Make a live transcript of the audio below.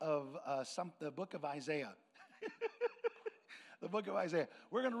the book of Isaiah. The book of Isaiah.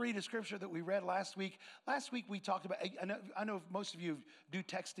 We're going to read a scripture that we read last week. Last week we talked about, I know most of you do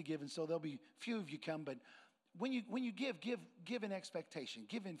text to give, and so there'll be few of you come, but when you give in expectation,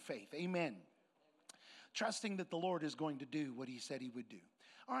 give in faith. Amen. Trusting that the Lord is going to do what he said he would do.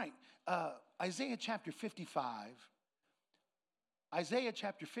 All right, Isaiah chapter 55. Isaiah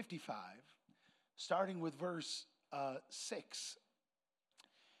chapter 55, starting with verse 6.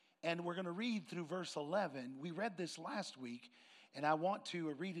 And we're going to read through verse 11. We read this last week, and I want to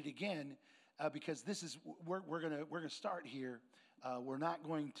read it again because this is we're going to start here. We're not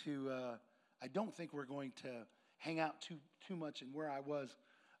going to. I don't think we're going to hang out too much in where I was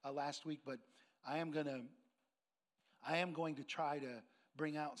last week, but I am going to try to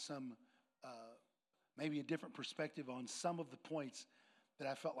bring out some maybe a different perspective on some of the points that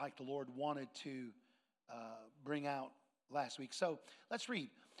I felt like the Lord wanted to bring out last week. So let's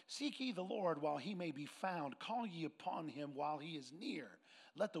read. Seek ye the Lord while he may be found. Call ye upon him while he is near.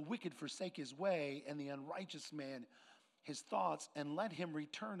 Let the wicked forsake his way, and the unrighteous man his thoughts, and let him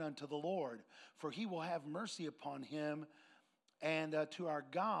return unto the Lord. For he will have mercy upon him, and to our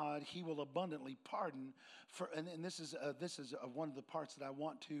God he will abundantly pardon. And this is one of the parts that I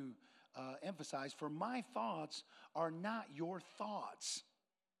want to emphasize. For my thoughts are not your thoughts,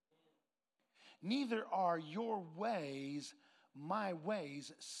 neither are your ways my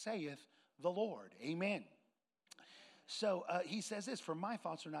ways, saith the Lord. Amen. So he says this, for my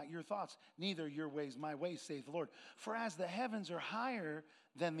thoughts are not your thoughts, neither your ways my ways, saith the Lord. For as the heavens are higher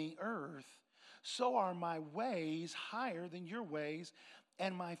than the earth, so are my ways higher than your ways,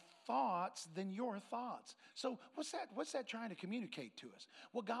 and my thoughts than your thoughts. So what's that trying to communicate to us?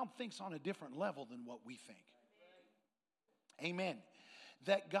 Well, God thinks on a different level than what we think. Amen.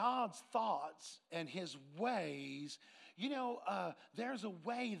 That God's thoughts and his ways, there's a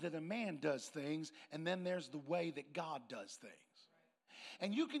way that a man does things, and then there's the way that God does things.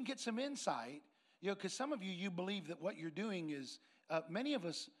 And you can get some insight, because some of you believe that what you're doing is, many of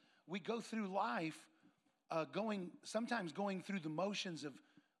us, we go through life sometimes going through the motions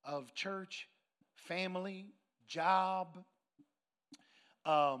of church, family, job,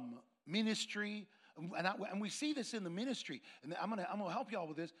 ministry. And we see this in the ministry, and I'm gonna help you all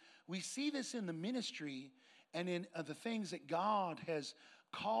with this. We see this in the ministry and in the things that God has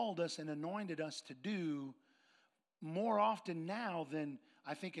called us and anointed us to do more often now than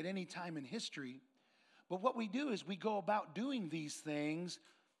I think at any time in history. But what we do is we go about doing these things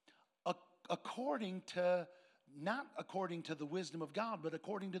not according to the wisdom of God, but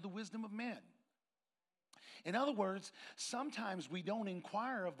according to the wisdom of men. In other words, sometimes we don't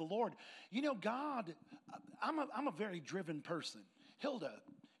inquire of the Lord. God, I'm a very driven person.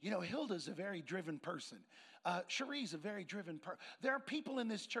 Hilda's a very driven person. Cherie's a very driven person. There are people in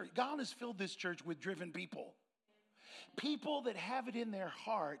this church. God has filled this church with driven people. People that have it in their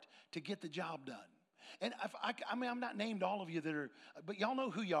heart to get the job done. And I'm not named all of you that are, but y'all know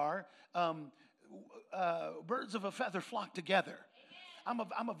who you are. Birds of a feather flock together. I'm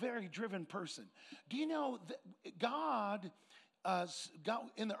a very driven person. Do you know that God,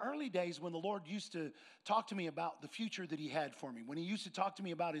 in the early days when the Lord used to talk to me about the future that he had for me, when he used to talk to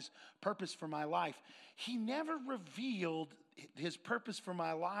me about his purpose for my life, he never revealed his purpose for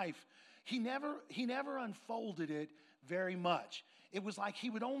my life. He never unfolded it very much. It was like he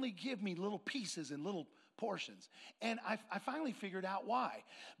would only give me little pieces and little portions. And I finally figured out why.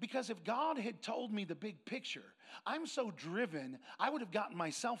 Because if God had told me the big picture, I'm so driven, I would have gotten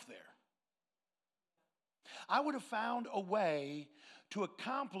myself there. I would have found a way to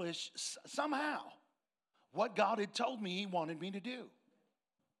accomplish somehow what God had told me he wanted me to do.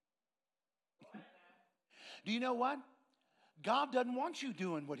 Do you know what? God doesn't want you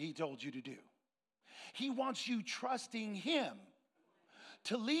doing what he told you to do. He wants you trusting him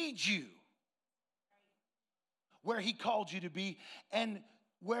to lead you where he called you to be and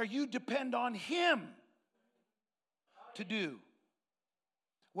where you depend on him to do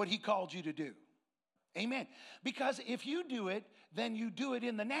what he called you to do. Amen. Because if you do it, then you do it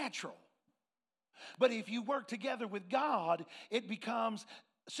in the natural. But if you work together with God, it becomes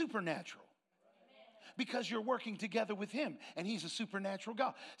supernatural. Because you're working together with him, and he's a supernatural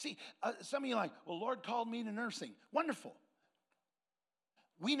God. See, some of you are like, well, Lord called me to nursing. Wonderful.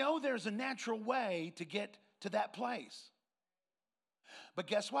 We know there's a natural way to get to that place. But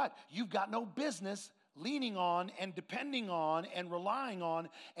guess what? You've got no business leaning on and depending on and relying on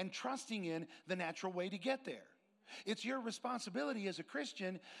and trusting in the natural way to get there. It's your responsibility as a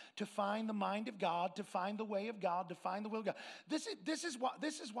Christian to find the mind of God, to find the way of God, to find the will of God. This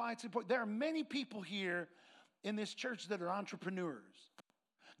is why it's important. There are many people here in this church that are entrepreneurs.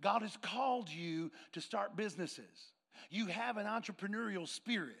 God has called you to start businesses. You have an entrepreneurial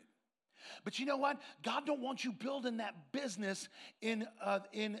spirit. But you know what? God don't want you building that business in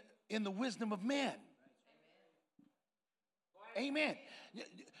the wisdom of men. Amen.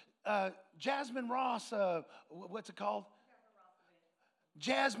 Jasmine Ross, what's it called?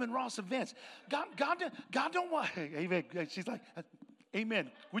 Jasmine Ross Events. God don't want. Amen. She's like,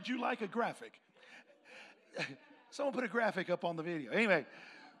 amen. Would you like a graphic? Someone put a graphic up on the video. Anyway,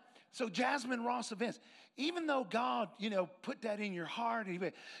 so Jasmine Ross Events. Even though God, put that in your heart,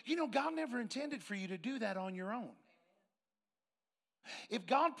 God never intended for you to do that on your own. If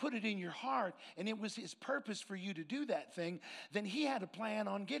God put it in your heart and it was his purpose for you to do that thing, then he had a plan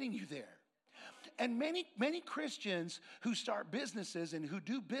on getting you there. And many Christians who start businesses and who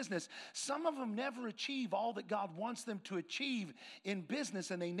do business, some of them never achieve all that God wants them to achieve in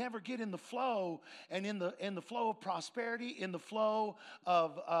business, and they never get in the flow and in the flow of prosperity, in the flow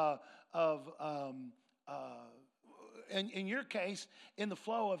of in your case, in the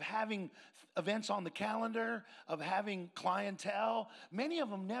flow of having events on the calendar, of having clientele. Many of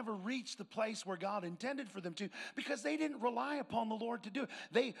them never reach the place where God intended for them to, because they didn't rely upon the Lord to do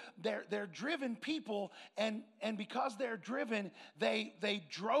it. They're driven people, and because they're driven, they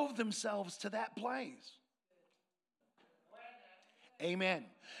drove themselves to that place. Amen.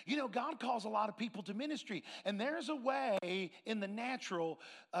 God calls a lot of people to ministry, and there's a way in the natural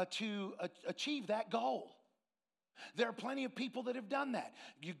to achieve that goal. There are plenty of people that have done that.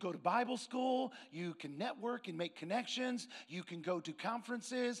 You go to Bible school, you can network and make connections, you can go to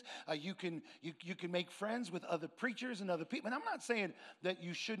conferences, you can make friends with other preachers and other people. And I'm not saying that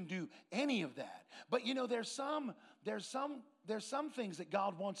you shouldn't do any of that. But there's some things that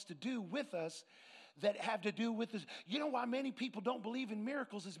God wants to do with us that have to do with this. You know why many people don't believe in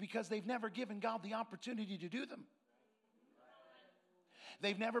miracles is because they've never given God the opportunity to do them.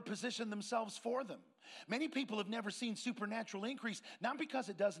 They've never positioned themselves for them. Many people have never seen supernatural increase, not because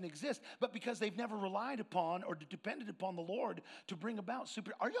it doesn't exist, but because they've never relied upon or depended upon the Lord to bring about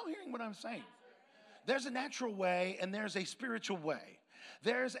super. Are y'all hearing what I'm saying? There's a natural way and there's a spiritual way.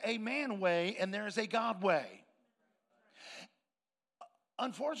 There's a man way and there's a God way.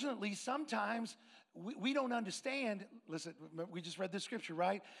 Unfortunately, sometimes we don't understand. Listen, we just read this scripture,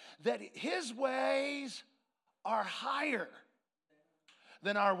 right? That his ways are higher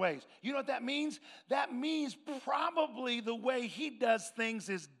than our ways. You know what that means? That means probably the way he does things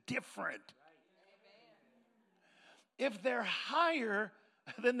is different. If they're higher,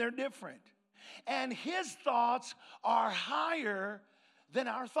 then they're different. And his thoughts are higher than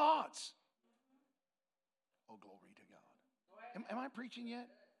our thoughts. Oh, glory to God. Am I preaching yet?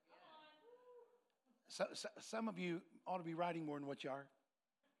 Some of you ought to be writing more than what you are.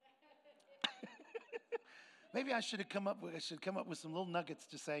 Maybe I should come up with some little nuggets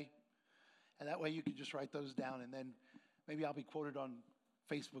to say, and that way you can just write those down, and then maybe I'll be quoted on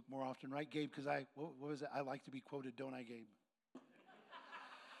Facebook more often, right, Gabe? Because what was it? I like to be quoted, don't I, Gabe?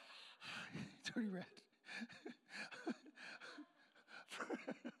 It's already read.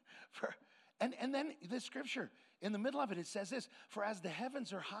 And then this scripture, in the middle of it, it says this: for as the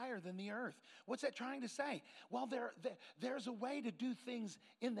heavens are higher than the earth. What's that trying to say? Well, there's a way to do things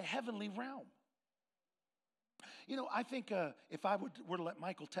in the heavenly realm. I think if I were to let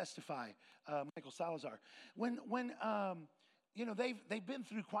Michael testify, Michael Salazar, when they've been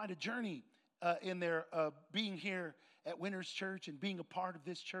through quite a journey in their being here at Winners Church and being a part of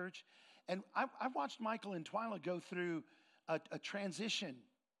this church. And I watched Michael and Twyla go through a transition.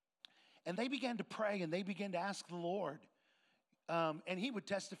 And they began to pray and they began to ask the Lord. And he would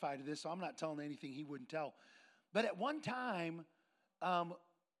testify to this, so I'm not telling anything he wouldn't tell. But at one time,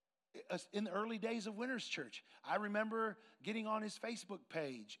 in the early days of Winners Church, I remember getting on his Facebook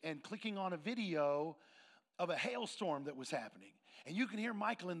page and clicking on a video of a hailstorm that was happening. And you can hear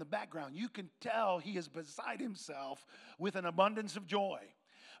Michael in the background. You can tell he is beside himself with an abundance of joy,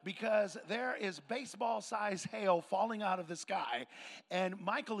 because there is baseball-sized hail falling out of the sky, and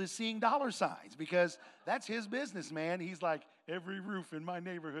Michael is seeing dollar signs because that's his business, man. He's like, every roof in my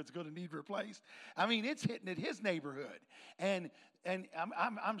neighborhood's going to need replaced. I mean, it's hitting at his neighborhood, and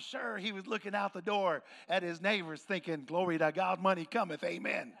I'm sure he was looking out the door at his neighbors thinking, glory to God, money cometh,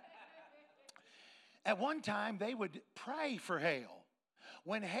 amen. At one time, they would pray for hail.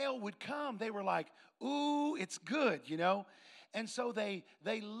 When hail would come, they were like, ooh, it's good, And so they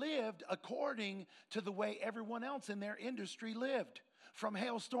lived according to the way everyone else in their industry lived, from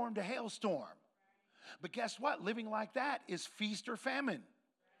hailstorm to hailstorm. But guess what? Living like that is feast or famine.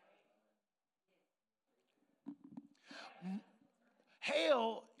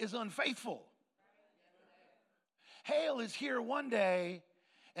 Hail is unfaithful. Hail is here one day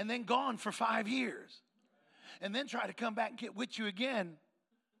and then gone for 5 years, and then try to come back and get with you again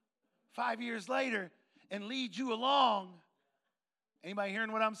 5 years later and lead you along. Anybody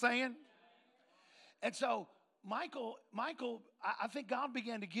hearing what I'm saying? And so Michael, I think God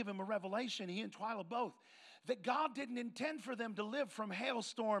began to give him a revelation, he and Twyla both, that God didn't intend for them to live from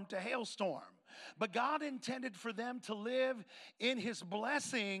hailstorm to hailstorm, but God intended for them to live in his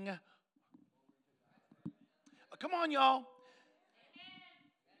blessing. Come on, y'all.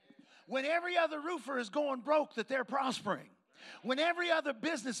 When every other roofer is going broke, that they're prospering. When every other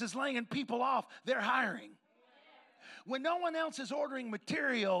business is laying people off, they're hiring. When no one else is ordering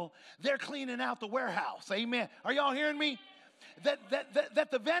material, they're cleaning out the warehouse. Amen. Are y'all hearing me?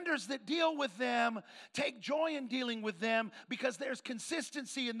 That the vendors that deal with them take joy in dealing with them because there's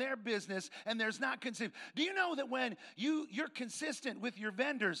consistency in their business and there's not consistency. Do you know that when you're consistent with your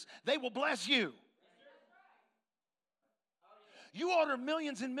vendors, they will bless you? You order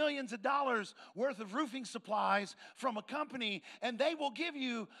millions and millions of dollars worth of roofing supplies from a company, and they will give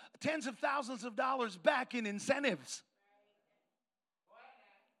you tens of thousands of dollars back in incentives.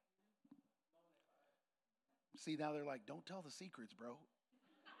 See, now they're like, don't tell the secrets, bro.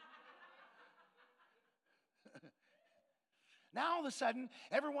 Now all of a sudden,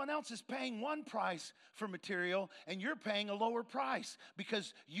 everyone else is paying one price for material, and you're paying a lower price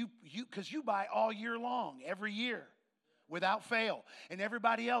because you buy all year long, every year, without fail. And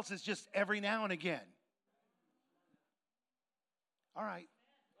everybody else is just every now and again. All right.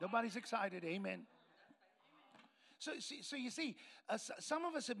 Nobody's excited. Amen. So you see, some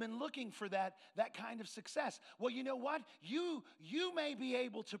of us have been looking for that kind of success. Well, you know what? You may be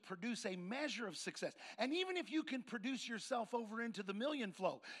able to produce a measure of success. And even if you can produce yourself over into the million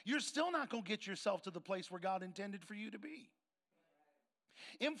flow, you're still not going to get yourself to the place where God intended for you to be.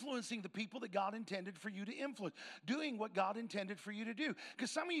 Influencing the people that God intended for you to influence. Doing what God intended for you to do.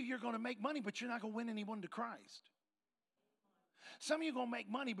 Because some of you, you're going to make money, but you're not going to win anyone to Christ. Some of you are going to make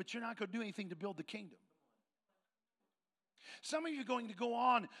money, but you're not going to do anything to build the kingdom. Some of you are going to go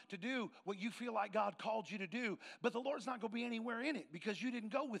on to do what you feel like God called you to do, but the Lord's not going to be anywhere in it because you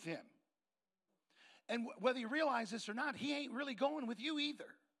didn't go with him. And whether you realize this or not, he ain't really going with you either.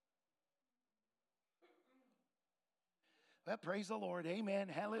 Well, praise the Lord. Amen.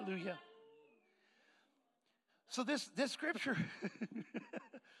 Hallelujah. So this scripture,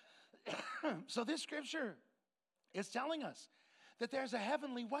 this scripture is telling us that there's a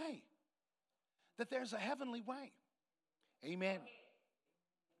heavenly way. That there's a heavenly way. Amen.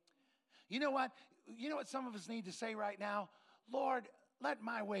 You know what? You know what some of us need to say right now? Lord, let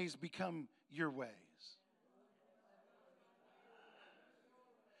my ways become your ways.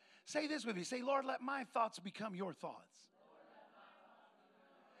 Say this with me. Say, Lord, let my thoughts become your thoughts.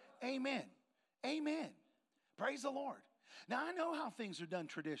 Amen. Amen. Praise the Lord. Now, I know how things are done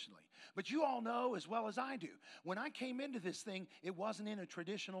traditionally, but you all know as well as I do, when I came into this thing, it wasn't in a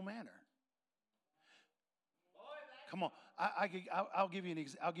traditional manner. Come on, I'll give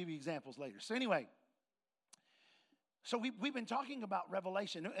you examples later. So anyway, so we've been talking about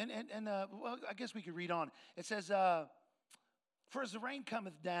Revelation, and well, I guess we could read on. It says, for as the rain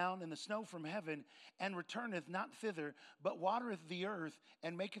cometh down and the snow from heaven, and returneth not thither, but watereth the earth,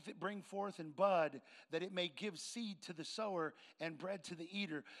 and maketh it bring forth and bud, that it may give seed to the sower and bread to the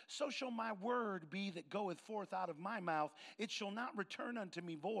eater, so shall my word be that goeth forth out of my mouth. It shall not return unto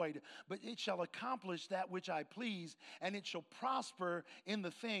me void, but it shall accomplish that which I please, and it shall prosper in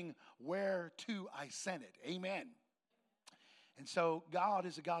the thing whereto I sent it. Amen. And so God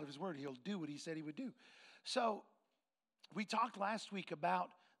is a God of his word. He'll do what he said he would do. So we talked last week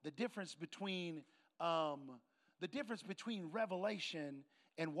about the difference between revelation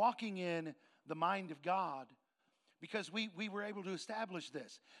and walking in the mind of God, because we were able to establish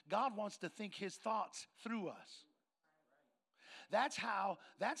this. God wants to think his thoughts through us. That's how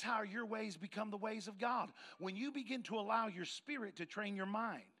your ways become the ways of God. When you begin to allow your spirit to train your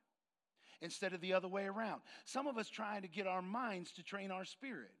mind instead of the other way around. Some of us trying to get our minds to train our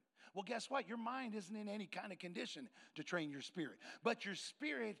spirit. Well, guess what? Your mind isn't in any kind of condition to train your spirit. But your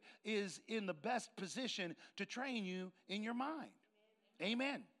spirit is in the best position to train you in your mind.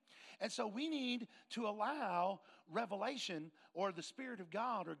 Amen. And so we need to allow revelation, or the Spirit of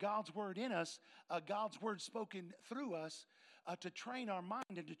God, or God's word in us, God's word spoken through us, to train our mind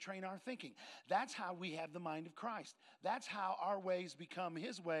and to train our thinking. That's how we have the mind of Christ. That's how our ways become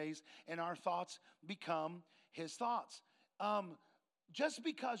his ways and our thoughts become his thoughts. Just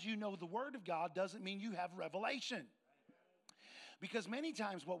because you know the Word of God doesn't mean you have revelation. Because many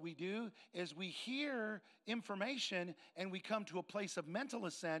times what we do is we hear information and we come to a place of mental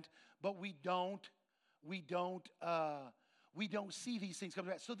assent, but we don't we don't see these things come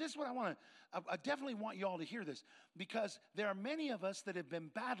back. So this is what I definitely want you all to hear this, because there are many of us that have been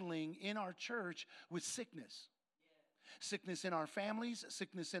battling in our church with sickness. Sickness in our families,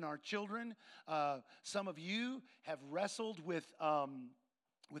 sickness in our children. Some of you have wrestled with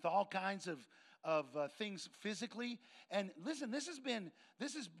all kinds of things physically. And listen, this has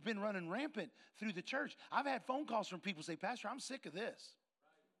been running rampant through the church. I've had phone calls from people say, Pastor, I'm sick of this.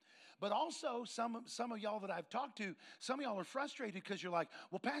 But also, some of y'all that I've talked to, some of y'all are frustrated because you're like,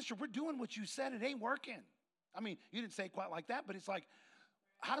 well, Pastor, we're doing what you said. It ain't working. I mean, you didn't say it quite like that, but it's like,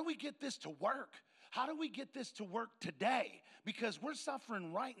 how do we get this to work? How do we get this to work today? Because we're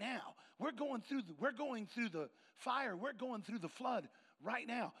suffering right now. We're going through the fire. We're going through the flood right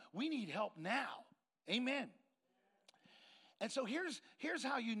now. We need help now. Amen. And so here's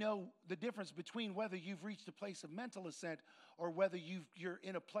how you know the difference between whether you've reached a place of mental assent or whether you're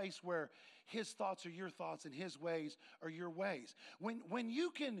in a place where his thoughts are your thoughts and his ways are your ways. When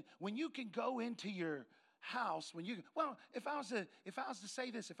you can go into your house, if I was to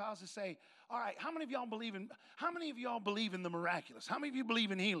say, all right, how many of y'all believe in the miraculous? How many of you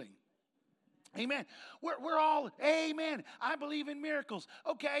believe in healing? Amen. We're all, amen. I believe in miracles.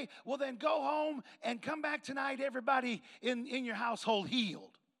 Okay, well then go home and come back tonight, everybody in your household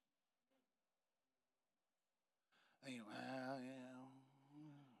healed. And you, well, yeah.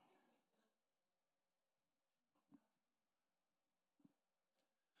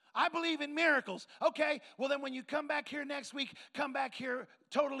 I believe in miracles. Okay, well then when you come back here next week, come back here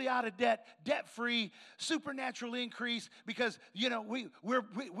totally out of debt, debt-free, supernatural increase, because,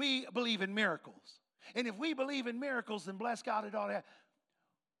 we believe in miracles. And if we believe in miracles, then bless God at all that.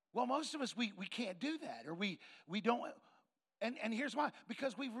 Well, most of us, we can't do that, or we don't. And here's why.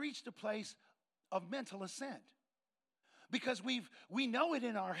 Because we've reached a place of mental assent. Because we know it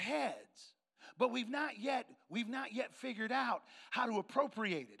in our heads. But we've not yet figured out how to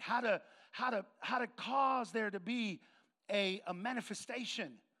appropriate it, how to cause there to be a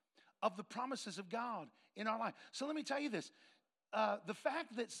manifestation of the promises of God in our life. So let me tell you this. The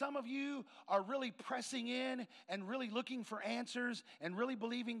fact that some of you are really pressing in and really looking for answers and really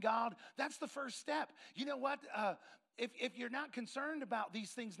believing God, that's the first step. You know what? If you're not concerned about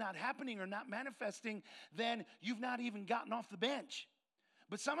these things not happening or not manifesting, then you've not even gotten off the bench.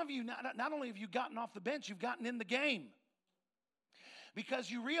 But some of you, not only have you gotten off the bench, you've gotten in the game.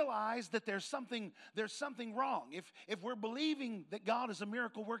 Because you realize that there's something wrong. If we're believing that God is a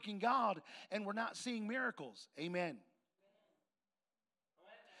miracle working God and we're not seeing miracles, amen.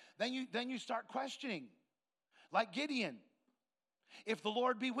 Then you start questioning. Like Gideon, if the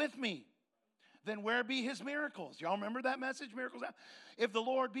Lord be with me, then where be his miracles? Y'all remember that message, miracles? If the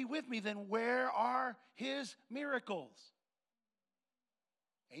Lord be with me, then where are his miracles?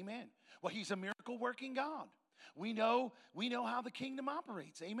 Amen. Well, he's a miracle working God. We know how the kingdom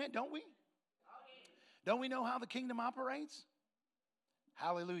operates. Amen. Don't we? Don't we know how the kingdom operates?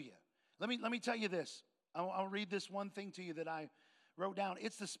 Hallelujah. Let me tell you this. I'll read this one thing to you that I wrote down.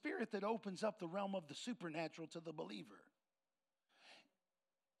 It's the Spirit that opens up the realm of the supernatural to the believer.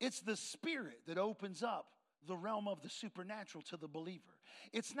 It's the Spirit that opens up the realm of the supernatural to the believer.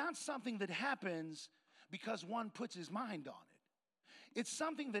 It's not something that happens because one puts his mind on it. It's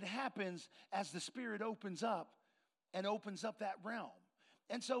something that happens as the Spirit opens up that realm.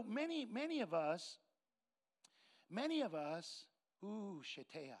 And so many of us, ooh,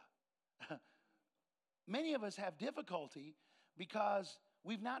 shetea. Many of us have difficulty because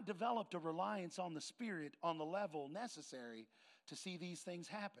we've not developed a reliance on the Spirit on the level necessary to see these things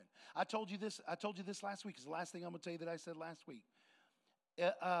happen. I told you this last week. It's the last thing I'm going to tell you that I said last week.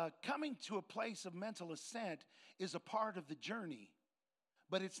 Coming to a place of mental assent is a part of the journey,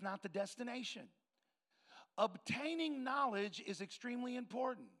 but it's not the destination. Obtaining knowledge is extremely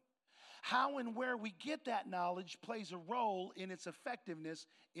important. How and where we get that knowledge plays a role in its effectiveness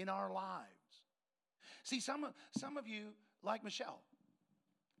in our lives. See, some of you, like Michelle,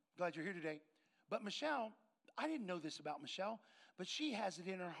 glad you're here today, but Michelle, I didn't know this about Michelle, but she has it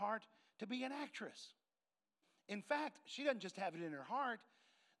in her heart to be an actress. In fact, she doesn't just have it in her heart,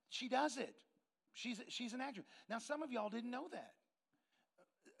 she does it. She's an actress. Now, some of y'all didn't know that.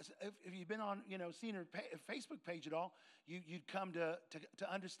 If you've been on, seen her Facebook page at all, you'd come to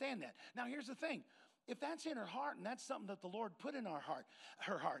understand that. Now, here's the thing. If that's in her heart and that's something that the Lord put in her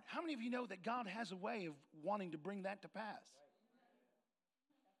heart, how many of you know that God has a way of wanting to bring that to pass?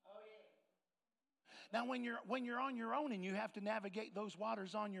 Now, when you're on your own and you have to navigate those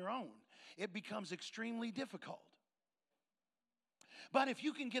waters on your own, it becomes extremely difficult. But if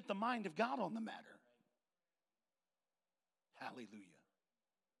you can get the mind of God on the matter, hallelujah.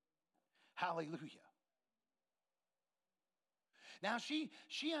 Hallelujah. Now she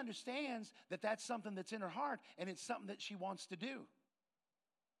understands that that's something that's in her heart and it's something that she wants to do.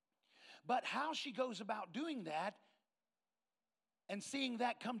 But how she goes about doing that and seeing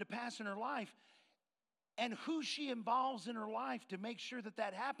that come to pass in her life and who she involves in her life to make sure that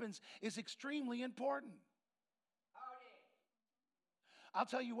that happens is extremely important. I'll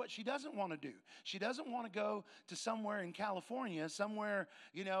tell you what she doesn't want to do. She doesn't want to go to somewhere in California, somewhere,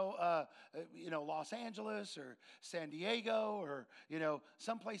 Los Angeles or San Diego or,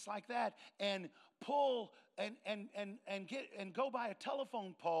 someplace like that and pull and go by a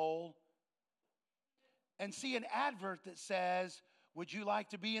telephone pole and see an advert that says, "Would you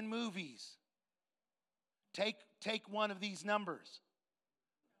like to be in movies? Take one of these numbers."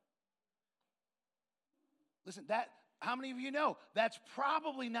 Listen, how many of you know that's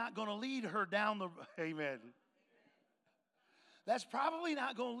probably not going to lead her down the amen. That's probably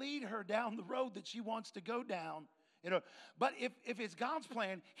not going to lead her down the road that she wants to go down. But if it's God's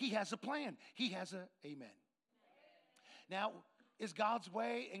plan, He has a plan. He has a amen. Now, is God's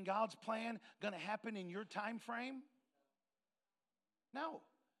way and God's plan going to happen in your time frame? No.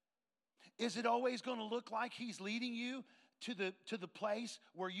 Is it always going to look like He's leading you to the place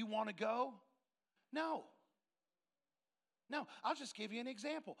where you want to go? No. No, I'll just give you an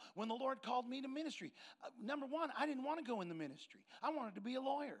example. When the Lord called me to ministry, number one, I didn't want to go in the ministry. I wanted to be a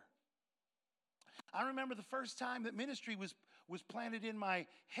lawyer. I remember the first time that ministry was planted in my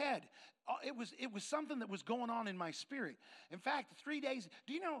head. It was something that was going on in my spirit. In fact, 3 days.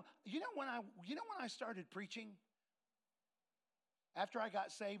 Do you know when I started preaching? After I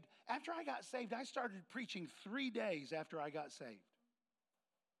got saved, I started preaching 3 days after I got saved.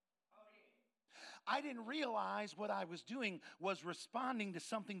 I didn't realize what I was doing was responding to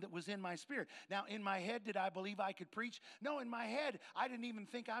something that was in my spirit. Now, in my head, did I believe I could preach? No, in my head, I didn't even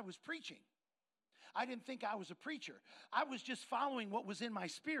think I was preaching. I didn't think I was a preacher. I was just following what was in my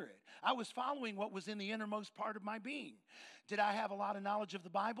spirit. I was following what was in the innermost part of my being. Did I have a lot of knowledge of the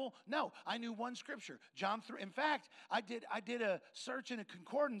Bible? No, I knew one scripture, John 3. In fact, I did a search in a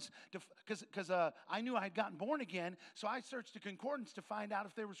concordance because I knew I had gotten born again. So I searched a concordance to find out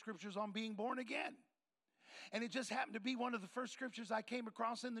if there were scriptures on being born again. And it just happened to be one of the first scriptures I came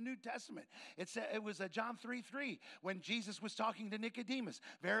across in the New Testament. It was John 3:3 when Jesus was talking to Nicodemus.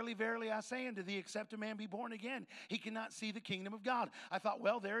 "Verily, verily, I say unto thee, except a man be born again, he cannot see the kingdom of God." I thought,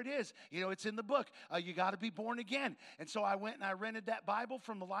 well, there it is. It's in the book. You got to be born again. And so I went and I rented that Bible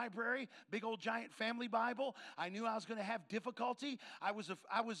from the library, big old giant family Bible. I knew I was going to have difficulty. I'm not going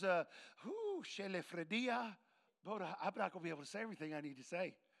to be able to say everything I need to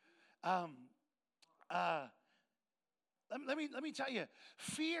say. Let me tell you,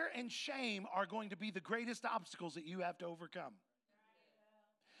 fear and shame are going to be the greatest obstacles that you have to overcome.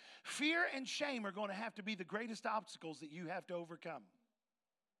 Fear and shame are going to have to be the greatest obstacles that you have to overcome.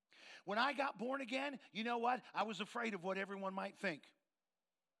 When I got born again, you know what? I was afraid of what everyone might think.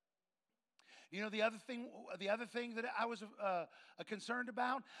 The other thing that I was concerned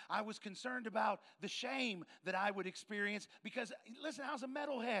about, I was concerned about the shame that I would experience because, listen, I was a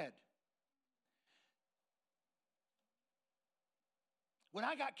metalhead. When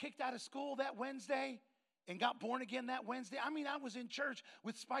I got kicked out of school that Wednesday and got born again that Wednesday, I was in church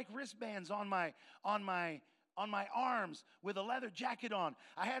with spike wristbands on my arms with a leather jacket on.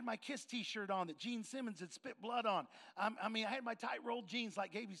 I had my KISS t-shirt on that Gene Simmons had spit blood on. I had my tight rolled jeans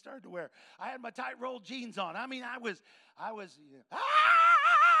like Gaby started to wear. I had my tight rolled jeans on. I was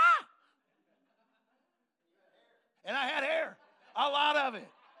and I had hair, a lot of it.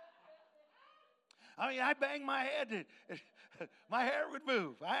 I banged my head. My hair would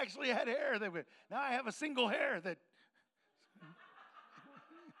move. I actually had hair that would. Now I have a single hair that. I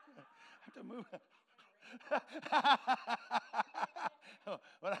have to move.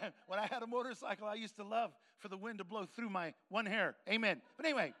 When I had a motorcycle, I used to love for the wind to blow through my one hair. Amen. But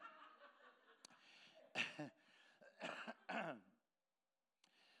anyway.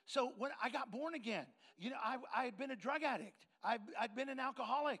 So when I got born again, I had been a drug addict. I'd been an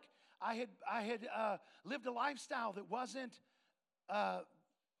alcoholic. I had lived a lifestyle that wasn't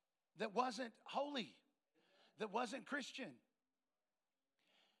holy, that wasn't Christian.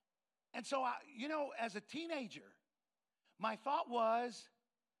 And so, as a teenager, my thought was,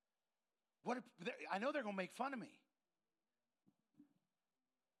 I know they're going to make fun of me.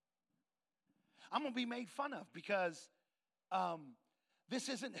 I'm going to be made fun of because this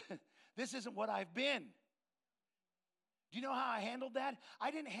isn't what I've been. Do you know how I handled that?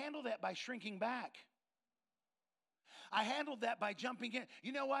 I didn't handle that by shrinking back. I handled that by jumping in.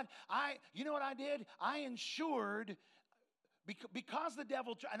 You know what I did? I ensured Because the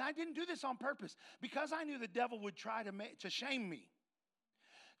devil, and I didn't do this on purpose, because I knew the devil would try to shame me,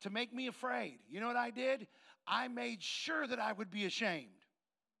 to make me afraid. You know what I did? I made sure that I would be ashamed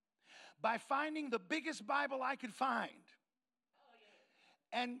by finding the biggest Bible I could find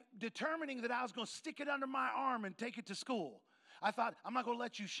and determining that I was going to stick it under my arm and take it to school. I thought, I'm not going to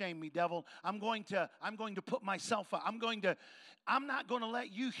let you shame me, devil. I'm going to put myself up. I'm not going to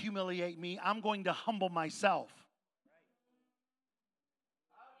let you humiliate me. I'm going to humble myself.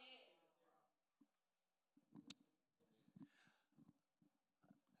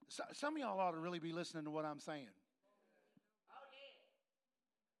 So, some of y'all ought to really be listening to what I'm saying.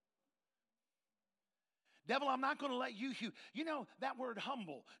 Devil, I'm not going to let you. You know that word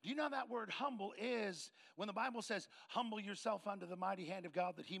humble. Do you know that word humble is when the Bible says, humble yourself under the mighty hand of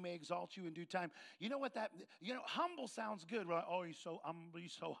God that he may exalt you in due time? You know what humble sounds good. Right? Oh, he's so humble.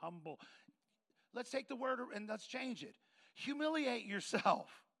 He's so humble. Let's take the word and let's change it. Humiliate yourself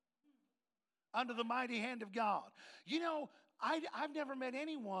under the mighty hand of God. You know, I've never met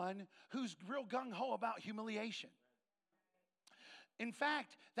anyone who's real gung-ho about humiliation. In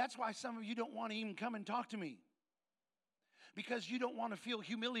fact, that's why some of you don't want to even come and talk to me. Because you don't want to feel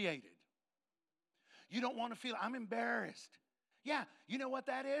humiliated. You don't want to feel, I'm embarrassed. Yeah, you know what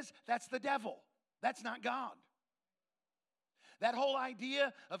that is? That's the devil. That's not God. That whole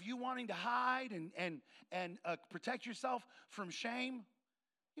idea of you wanting to hide and protect yourself from shame.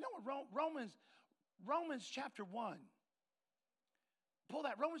 You know what, Romans chapter 1. Pull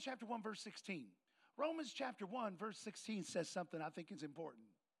that, Romans chapter 1, verse 16. Romans chapter 1, verse 16 says something I think is important.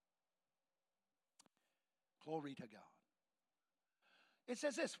 Glory to God. It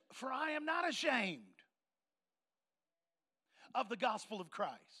says this, for I am not ashamed of the gospel of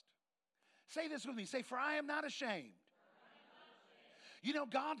Christ. Say this with me. Say, for I am not ashamed. You know,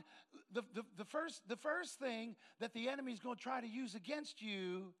 God, the first thing that the enemy is going to try to use against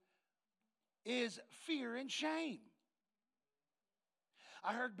you is fear and shame.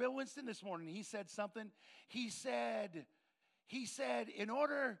 I heard Bill Winston this morning. He said something. He said this,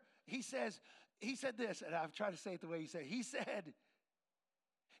 and I've tried to say it the way he said.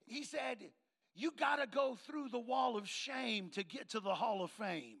 He said, you got to go through the wall of shame to get to the hall of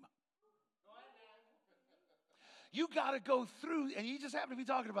fame. You got to go through, and he just happened to be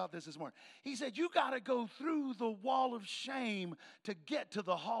talking about this morning. He said, you got to go through the wall of shame to get to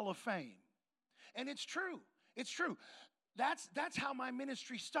the hall of fame. And it's true. It's true. That's how my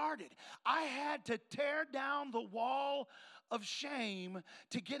ministry started. I had to tear down the wall of shame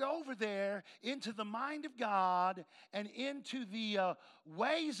to get over there into the mind of God and into the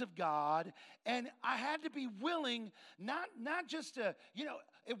ways of God. And I had to be willing, not just to,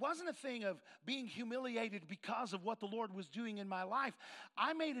 it wasn't a thing of being humiliated because of what the Lord was doing in my life.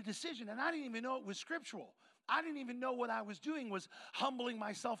 I made a decision, and I didn't even know it was scriptural. I didn't even know what I was doing was humbling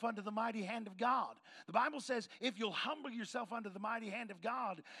myself under the mighty hand of God. The Bible says if you'll humble yourself under the mighty hand of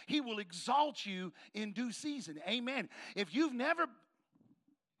God, he will exalt you in due season. Amen. If you've never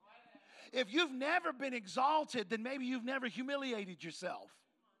been exalted, then maybe you've never humiliated yourself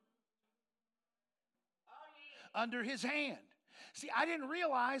under his hand. See, I didn't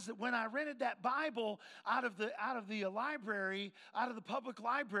realize that when I rented that Bible out of the library, out of the public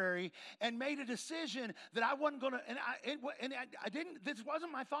library, and made a decision that I wasn't going to, I didn't. This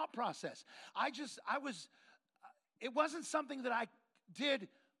wasn't my thought process. It wasn't something that I did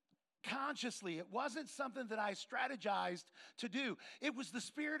consciously. It wasn't something that I strategized to do. It was the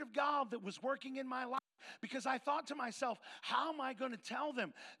Spirit of God that was working in my life. Because I thought to myself, how am I going to tell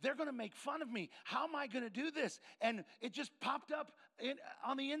them? They're going to make fun of me. How am I going to do this? And it just popped up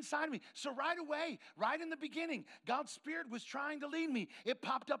on the inside of me. So right away, right in the beginning, God's Spirit was trying to lead me. It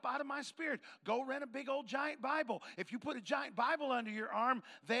popped up out of my spirit. Go rent a big old giant Bible. If you put a giant Bible under your arm,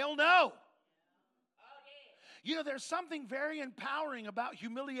 they'll know. You know, there's something very empowering about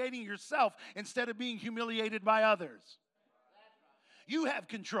humiliating yourself instead of being humiliated by others. You have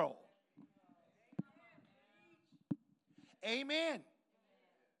control. Amen.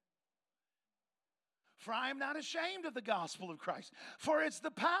 For I am not ashamed of the gospel of Christ, for it's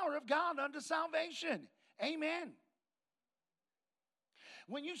the power of God unto salvation. Amen.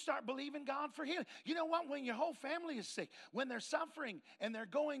 When you start believing God for healing, you know what? When your whole family is sick, when they're suffering and they're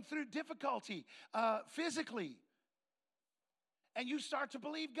going through difficulty physically, and you start to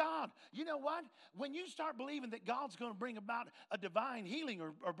believe God, you know what? When you start believing that God's going to bring about a divine healing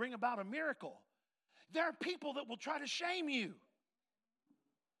or bring about a miracle, there are people that will try to shame you.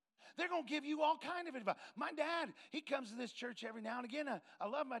 They're going to give you all kind of advice. My dad, he comes to this church every now and again. I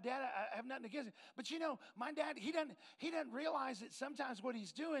love my dad. I have nothing against him. But you know, my dad, he doesn't realize that sometimes what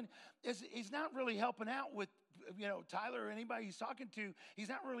he's doing is he's not really helping out with Tyler or anybody he's talking to, he's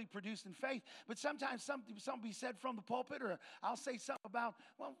not really producing faith. But sometimes something be said from the pulpit, or I'll say something about,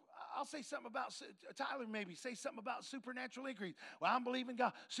 Tyler maybe say something about supernatural increase. Well, I'm believing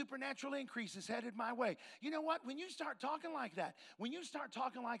God. Supernatural increase is headed my way. You know what? When you start talking like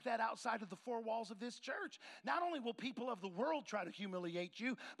that outside of the four walls of this church, not only will people of the world try to humiliate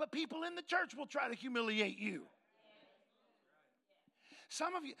you, but people in the church will try to humiliate you.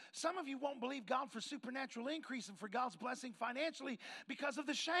 Some of you won't believe God for supernatural increase and for God's blessing financially because of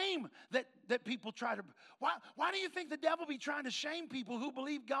the shame that people try to. Why do you think the devil be trying to shame people who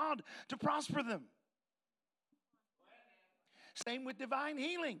believe God to prosper them? Same with divine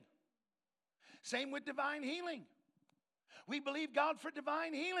healing. We believe God for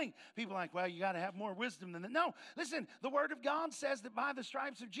divine healing. People are like, well, you got to have more wisdom than that. No, listen, the Word of God says that by the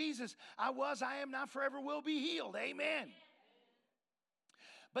stripes of Jesus, I am, not forever will be healed. Amen.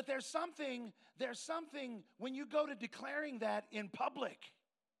 But there's something when you go to declaring that in public.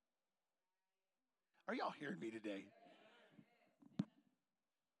 Are y'all hearing me today?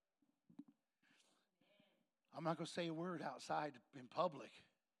 I'm not going to say a word outside in public.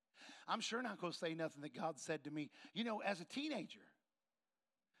 I'm sure not going to say nothing that God said to me. As a teenager,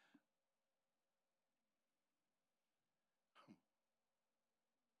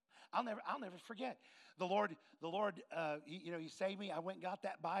 I'll never forget. The Lord, He saved me. I went and got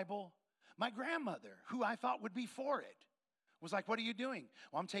that Bible. My grandmother, who I thought would be for it, was like, "What are you doing?"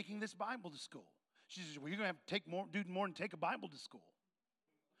 "Well, I'm taking this Bible to school." She says, "Well, you're going to have to do more than take a Bible to school."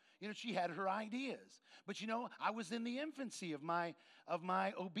 She had her ideas. But I was in the infancy of my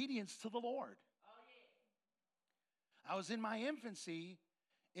obedience to the Lord. I was in my infancy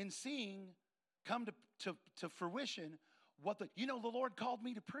in seeing come to fruition what the Lord called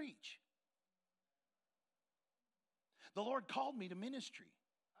me to preach. The Lord called me to ministry.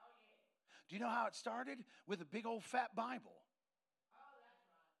 Do you know how it started? With a big old fat Bible.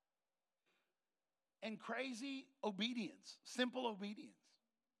 And crazy obedience, simple obedience.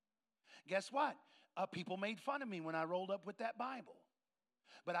 Guess what? People made fun of me when I rolled up with that Bible.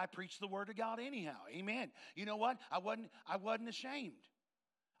 But I preached the Word of God anyhow. Amen. You know what? I wasn't ashamed.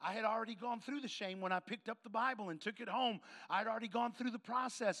 I had already gone through the shame when I picked up the Bible and took it home. I'd already gone through the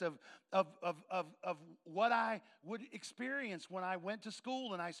process of what I would experience when I went to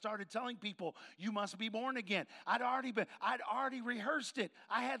school and I started telling people, you must be born again. I'd already rehearsed it.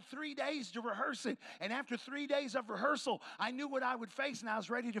 I had 3 days to rehearse it. And after 3 days of rehearsal, I knew what I would face and I was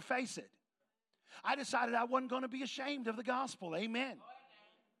ready to face it. I decided I wasn't going to be ashamed of the gospel. Amen.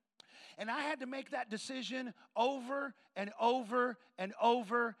 And I had to make that decision over and over and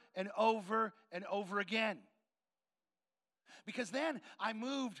over and over and over again. Because then I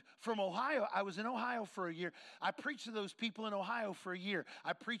moved from Ohio. I was in Ohio for a year. I preached to those people in Ohio for a year.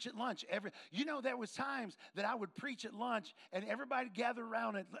 I preach at lunch. There was times that I would preach at lunch and everybody gathered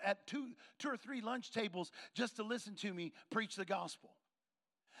around at two or three lunch tables just to listen to me preach the gospel.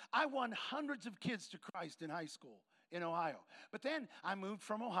 I won hundreds of kids to Christ in high school in Ohio. But then I moved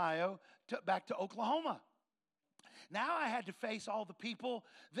from Ohio back to Oklahoma. Now I had to face all the people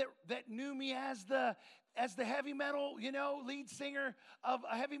that knew me as the heavy metal, lead singer of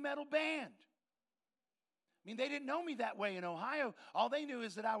a heavy metal band. I mean, they didn't know me that way in Ohio. All they knew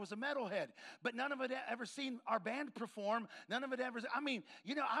is that I was a metalhead. But none of it ever seen our band perform. None of it ever,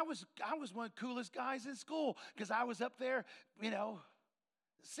 I was one of the coolest guys in school because I was up there,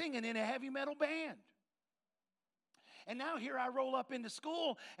 singing in a heavy metal band. And now here I roll up into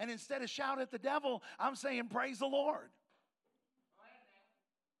school, and instead of shout at the devil, I'm saying, praise the Lord.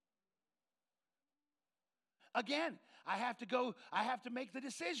 Again, I have to make the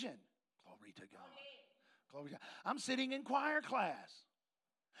decision. Glory to God. Glory to God. I'm sitting in choir class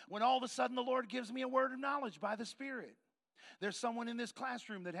when all of a sudden the Lord gives me a word of knowledge by the Spirit. There's someone in this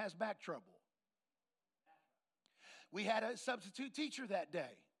classroom that has back trouble. We had a substitute teacher that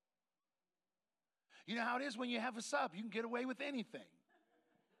day. You know how it is when you have a sub, you can get away with anything.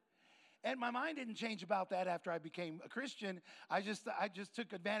 And my mind didn't change about that after I became a Christian. I just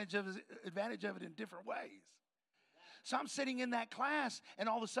took advantage of it in different ways. So I'm sitting in that class, and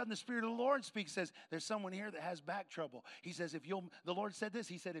all of a sudden the Spirit of the Lord speaks, says, there's someone here that has back trouble. He says, the Lord said this,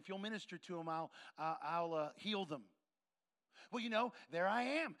 He said, if you'll minister to them, I'll heal them. Well, there I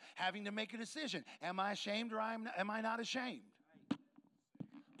am, having to make a decision. Am I ashamed or am I not ashamed?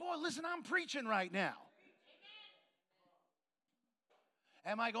 Boy, listen, I'm preaching right now.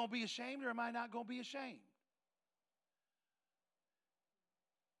 Am I going to be ashamed or am I not going to be ashamed?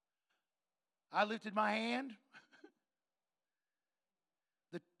 I lifted my hand.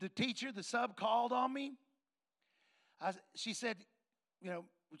 The teacher, the sub, called on me. She said,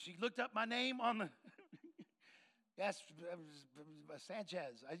 she looked up my name on the, Yes,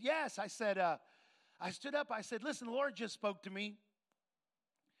 Sanchez. Yes, I said, I stood up. I said, listen, the Lord just spoke to me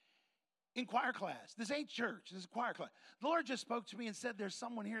in choir class. This ain't church. This is choir class. The Lord just spoke to me and said, there's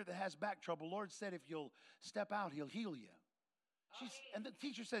someone here that has back trouble. The Lord said, if you'll step out, he'll heal you. And the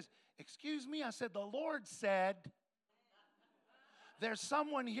teacher says, excuse me? I said, the Lord said, there's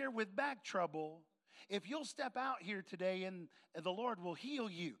someone here with back trouble. If you'll step out here today, and the Lord will heal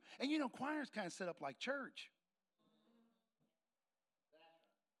you. And you know, choir's kind of set up like church.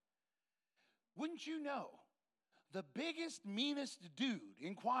 Wouldn't you know, the biggest, meanest dude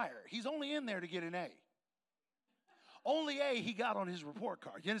in choir, he's only in there to get an A. Only A he got on his report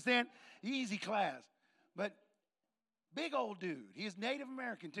card. You understand? Easy class. But big old dude. He is Native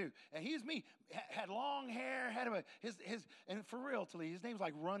American too. And he is me. Had long hair, had his and for real, his name's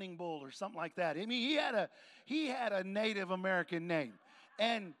like Running Bull or something like that. I mean, he had a Native American name.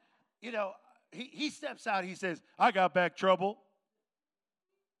 And, you know, he steps out, he says, I got back trouble.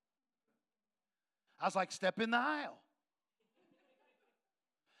 I was like, step in the aisle.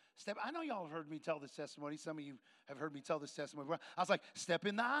 I know y'all have heard me tell this testimony. Some of you have heard me tell this testimony. I was like, step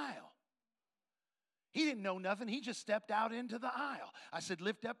in the aisle. He didn't know nothing. He just stepped out into the aisle. I said,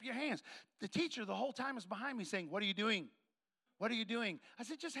 lift up your hands. The teacher the whole time is behind me saying, what are you doing? What are you doing? I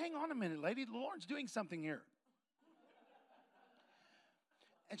said, just hang on a minute, lady. The Lord's doing something here.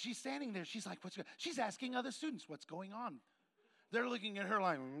 And she's standing there. She's like, what's going on? She's asking other students, what's going on? They're looking at her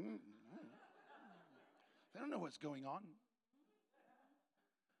like, They don't know what's going on.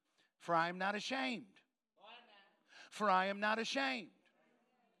 For I am not ashamed. For I am not ashamed.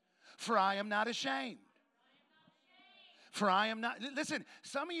 For I am not ashamed. For I am not. Listen,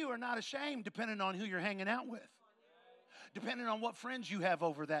 some of you are not ashamed depending on who you're hanging out with. Depending on what friends you have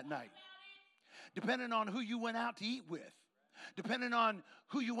over that night. Depending on who you went out to eat with. Depending on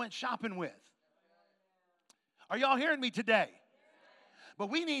who you went shopping with. Are y'all hearing me today? But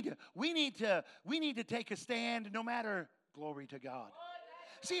we need to take a stand no matter, glory to God.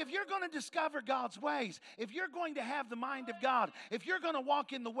 See, if you're going to discover God's ways, if you're going to have the mind of God, if you're going to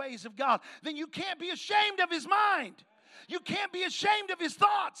walk in the ways of God, then you can't be ashamed of his mind. You can't be ashamed of his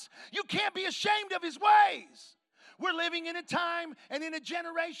thoughts. You can't be ashamed of his ways. We're living in a time and in a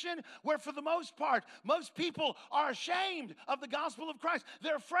generation where, for the most part, most people are ashamed of the gospel of Christ.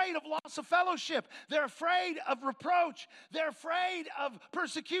 They're afraid of loss of fellowship. They're afraid of reproach. They're afraid of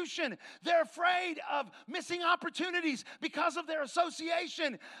persecution. They're afraid of missing opportunities because of their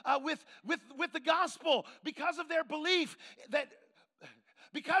association with the gospel, because of their belief that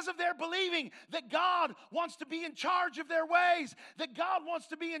because of their believing that God wants to be in charge of their ways, that God wants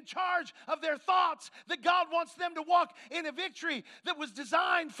to be in charge of their thoughts, that God wants them to walk in a victory that was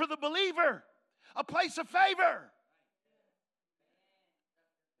designed for the believer, a place of favor.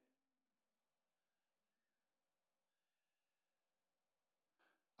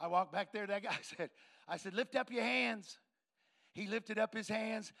 I walked back there, that guy I said, lift up your hands. He lifted up his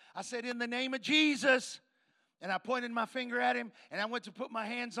hands. I said, in the name of Jesus. And I pointed my finger at him, and I went to put my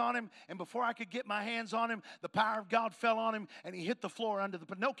hands on him, and before I could get my hands on him, the power of God fell on him, and he hit the floor under the,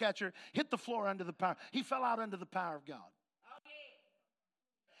 no catcher, hit the floor under the power. He fell out under the power of God.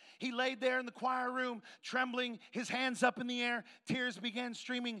 He laid there in the choir room, trembling, his hands up in the air. Tears began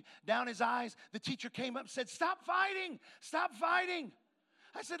streaming down his eyes. The teacher came up and said, stop fighting, stop fighting.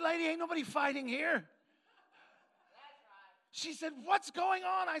 I said, lady, ain't nobody fighting here. She said, what's going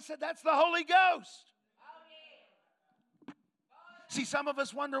on? I said, that's the Holy Ghost. See, some of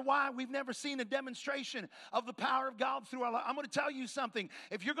us wonder why we've never seen a demonstration of the power of God through our life. I'm going to tell you something.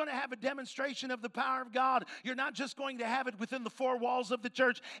 If you're going to have a demonstration of the power of God, you're not just going to have it within the four walls of the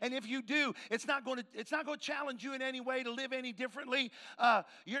church. And if you do, it's not going to challenge you in any way to live any differently.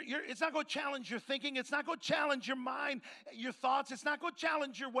 It's not going to challenge your thinking. It's not going to challenge your mind, your thoughts. It's not going to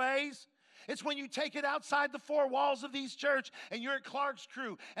challenge your ways. It's when you take it outside the four walls of these church and you're at Clark's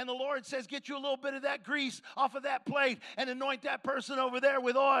Crew and the Lord says, get you a little bit of that grease off of that plate and anoint that person over there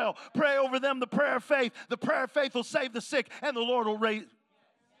with oil. Pray over them the prayer of faith. The prayer of faith will save the sick and the Lord will raise.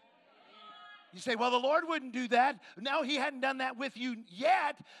 You say, well, the Lord wouldn't do that. No, he hadn't done that with you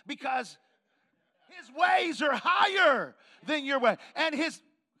yet because his ways are higher than your way. And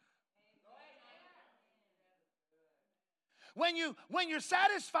When you're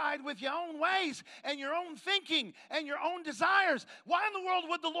satisfied with your own ways and your own thinking and your own desires, why in the world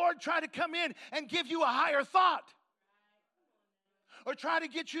would the Lord try to come in and give you a higher thought? Or try to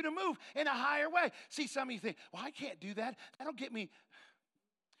get you to move in a higher way? See, some of you think, well, I can't do that. That'll get me.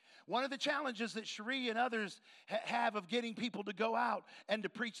 One of the challenges that Cherie and others have of getting people to go out and to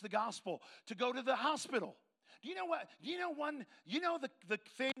preach the gospel, to go to the hospital. Do you know what? Do you know the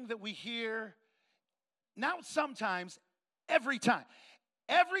thing that we hear Not sometimes, every time.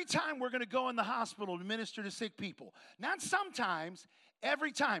 Every time we're going to go in the hospital to minister to sick people. Not sometimes,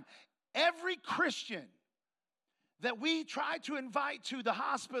 every time. Every Christian that we try to invite to the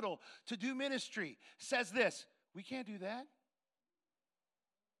hospital to do ministry says this: we can't do that.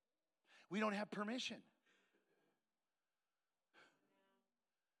 We don't have permission.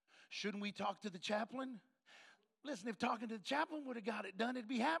 Shouldn't we talk to the chaplain? Listen, if talking to the chaplain would have got it done, it'd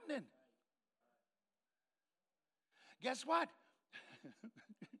be happening. Guess what?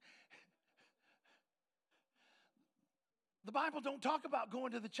 The Bible don't talk about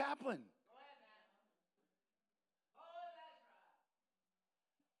going to the chaplain.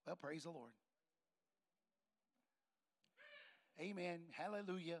 Well, praise the Lord. Amen.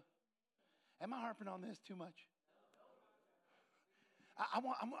 Hallelujah. Am I harping on this too much?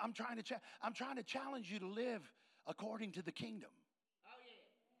 I'm trying to challenge you to live according to the kingdom.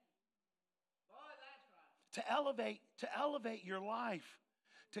 To elevate your life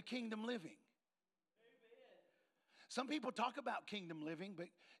to kingdom living. Some people talk about kingdom living, but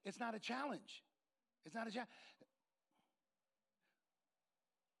it's not a challenge. It's not a challenge.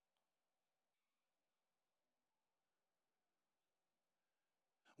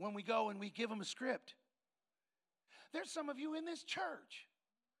 When we go and we give them a script, there's some of you in this church.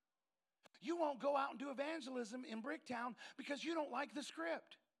 You won't go out and do evangelism in Bricktown because you don't like the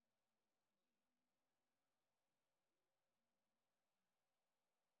script.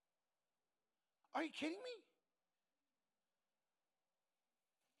 Are you kidding me?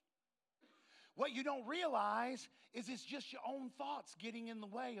 What you don't realize is it's just your own thoughts getting in the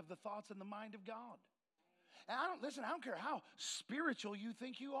way of the thoughts and the mind of God. And I don't care how spiritual you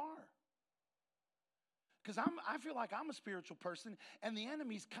think you are. Because I feel like I'm a spiritual person, and the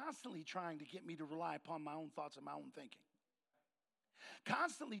enemy's constantly trying to get me to rely upon my own thoughts and my own thinking.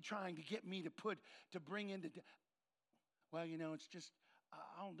 Constantly trying to get me to bring into, well, it's just,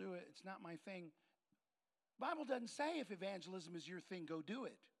 I don't do it. It's not my thing. The Bible doesn't say if evangelism is your thing, go do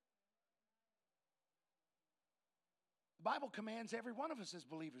it. The Bible commands every one of us as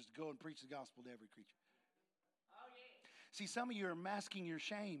believers to go and preach the gospel to every creature. Oh, yeah. See, some of you are masking your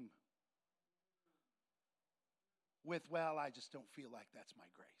shame with, well, I just don't feel like that's my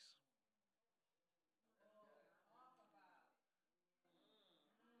grace.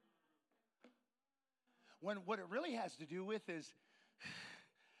 When what it really has to do with is,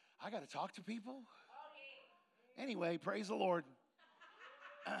 I got to talk to people. Anyway, praise the Lord.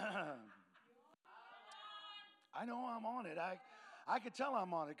 I know I'm on it. I could tell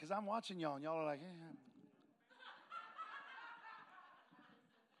I'm on it because I'm watching y'all, and y'all are like,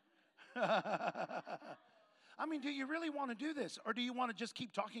 I mean, do you really want to do this, or do you want to just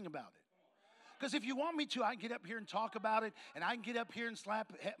keep talking about it? Because if you want me to, I can get up here and talk about it, and I can get up here and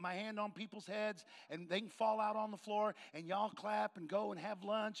slap my hand on people's heads, and they can fall out on the floor, and y'all clap and go and have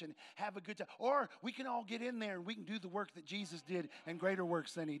lunch and have a good time. Or we can all get in there, and we can do the work that Jesus did and greater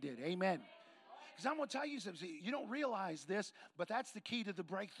works than he did. Amen. Because I'm going to tell you something. You don't realize this, but that's the key to the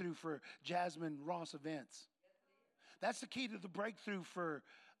breakthrough for Jasmine Ross Events. That's the key to the breakthrough for,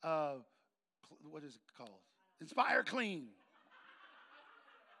 what is it called? Inspire Clean.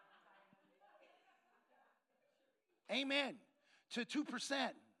 Amen. To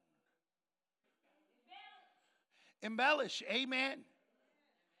 2%. Embellish. Amen.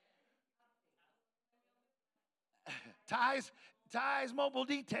 Ties Mobile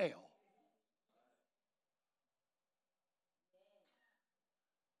Detail.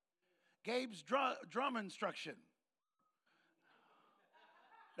 Gabe's drum instruction.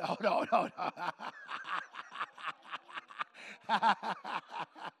 No.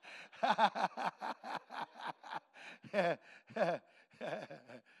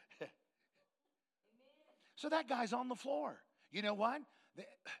 So that guy's on the floor. You know what?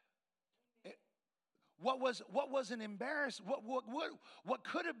 What was an embarrassment? What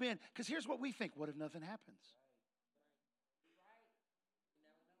could have been? Because here's what we think: what if nothing happens?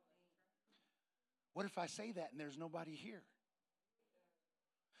 What if I say that and there's nobody here?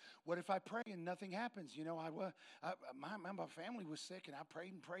 What if I pray and nothing happens? My family was sick, and I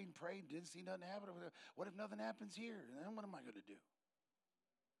prayed and prayed and prayed, didn't see nothing happen. What if nothing happens here? And then what am I going to do?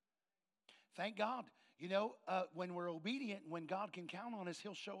 Thank God. When we're obedient, when God can count on us,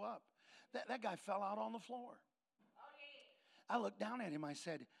 he'll show up. That guy fell out on the floor. I looked down at him. I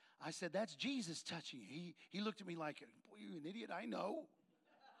said, that's Jesus touching you. He looked at me like, boy, you an idiot. I know.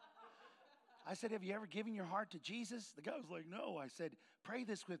 I said, have you ever given your heart to Jesus? The guy was like, no. I said, pray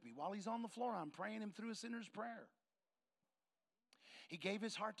this with me. While he's on the floor, I'm praying him through a sinner's prayer. He gave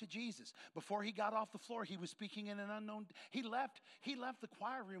his heart to Jesus. Before he got off the floor, he was speaking in an unknown. He left the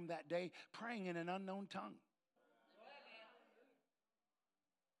choir room that day praying in an unknown tongue.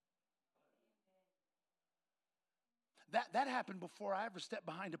 That happened before I ever stepped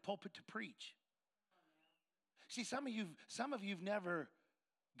behind a pulpit to preach. See, some of you've never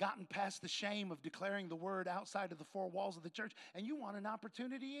gotten past the shame of declaring the word outside of the four walls of the church, and you want an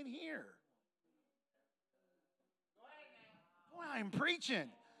opportunity in here. Boy, I'm preaching.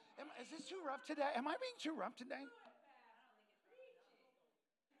 Is this too rough today? Am I being too rough today?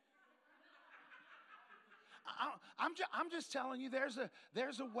 I'm just telling you, there's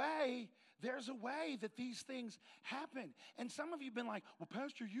a way that these things happen. And some of you have been like, well,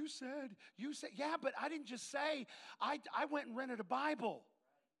 Pastor, you said, yeah, but I didn't just say, I went and rented a Bible.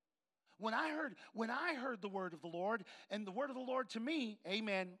 When I heard the word of the Lord, and the word of the Lord to me,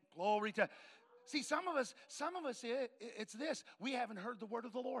 amen, glory to. See, some of us, it's this. We haven't heard the word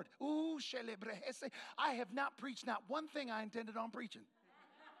of the Lord. Ooh, I have not preached not one thing I intended on preaching.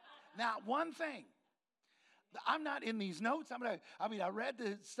 Not one thing. I'm not in these notes. I read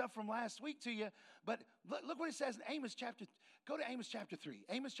the stuff from last week to you, but look what it says in Amos chapter. Go to Amos chapter 3.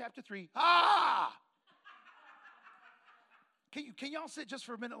 Amos chapter 3. Ah! Can y'all sit just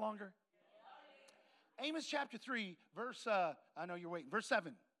for a minute longer? Amos chapter 3, verse, I know you're waiting, verse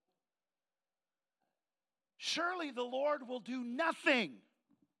 7. Surely the Lord will do nothing.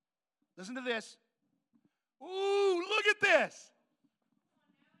 Listen to this. Ooh, look at this.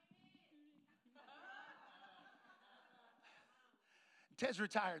 Ted's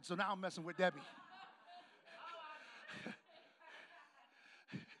retired, so now I'm messing with Debbie.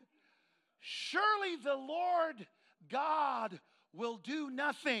 Surely the Lord God will do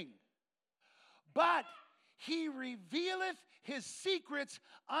nothing, but he revealeth his secrets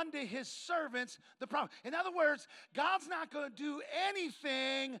unto his servants, the prophet. In other words, God's not going to do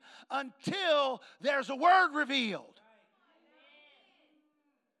anything until there's a word revealed.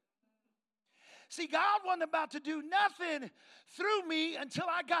 See, God wasn't about to do nothing through me until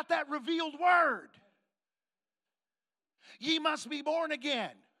I got that revealed word. Ye must be born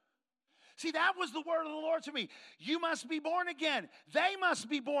again. See, that was the word of the Lord to me. You must be born again. They must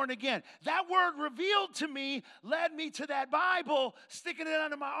be born again. That word revealed to me led me to that Bible, sticking it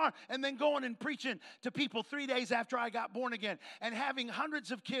under my arm, and then going and preaching to people 3 days after I got born again, and having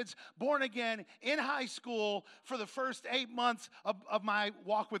hundreds of kids born again in high school for the first 8 months of my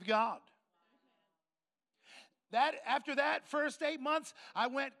walk with God. After that first 8 months,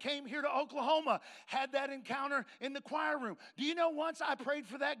 came here to Oklahoma, had that encounter in the choir room. Do you know, once I prayed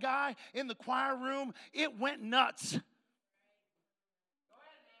for that guy in the choir room, it went nuts.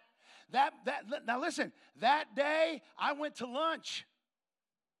 Now listen, that day I went to lunch.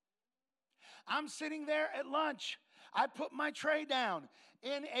 I'm sitting there at lunch. I put my tray down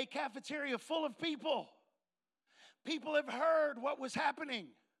in a cafeteria full of people. People have heard what was happening.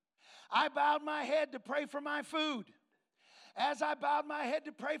 I bowed my head to pray for my food. As I bowed my head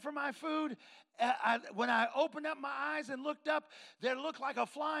to pray for my food, when I opened up my eyes and looked up, there looked like a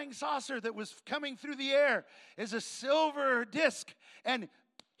flying saucer that was coming through the air. It's a silver disc and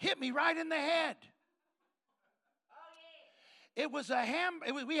hit me right in the head. It was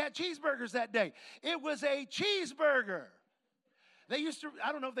we had cheeseburgers that day. It was a cheeseburger. They used to,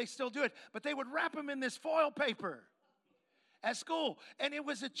 I don't know if they still do it, but they would wrap them in this foil paper at school, and it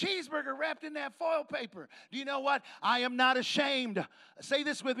was a cheeseburger wrapped in that foil paper. Do you know what? I am not ashamed. Say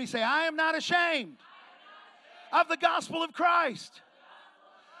this with me. Say, I am not ashamed of the gospel of Christ.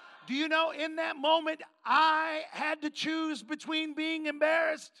 Do you know, in that moment, I had to choose between being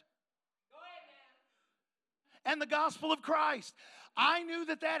embarrassed and the gospel of Christ. I knew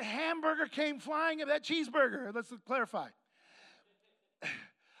that hamburger came flying, that cheeseburger, let's clarify.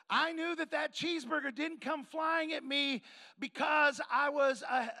 I knew that cheeseburger didn't come flying at me because I was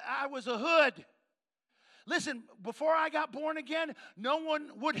a hood. Listen, before I got born again, no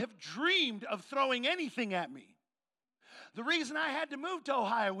one would have dreamed of throwing anything at me. The reason I had to move to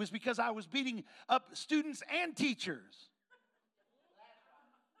Ohio was because I was beating up students and teachers.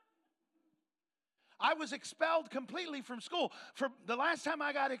 I was expelled completely from school. For the last time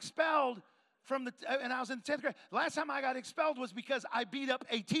I got expelled and I was in the 10th grade. The last time I got expelled was because I beat up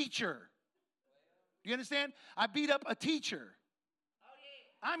a teacher. You understand? I beat up a teacher.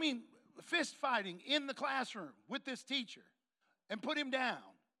 I mean, fist fighting in the classroom with this teacher and put him down.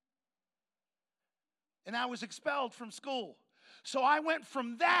 And I was expelled from school. So I went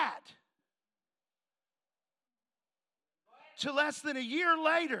from that to less than a year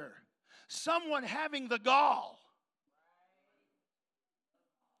later, someone having the gall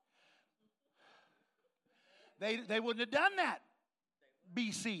They wouldn't have done that.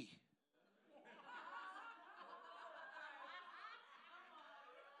 BC.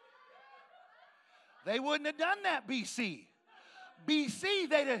 They wouldn't have done that, BC.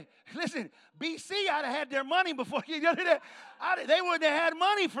 BC, listen, BC, I'd have had their money before you did it. They wouldn't have had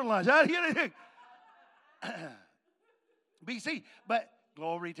money for lunch. BC, but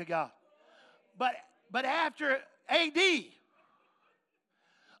glory to God. But after AD,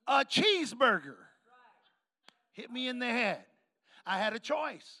 a cheeseburger hit me in the head. I had a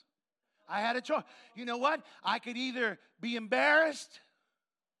choice. You know what? I could either be embarrassed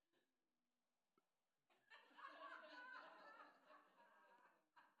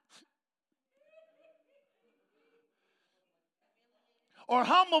or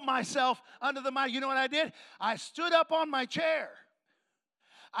humble myself under the mic. You know what I did? I stood up on my chair.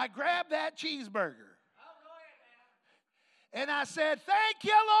 I grabbed that cheeseburger. And I said, thank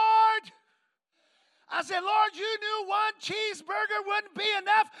you, Lord. I said, Lord, you knew one cheeseburger wouldn't be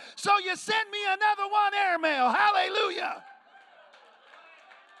enough, so you sent me another one airmail. Hallelujah.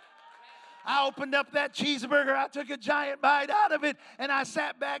 I opened up that cheeseburger. I took a giant bite out of it, and I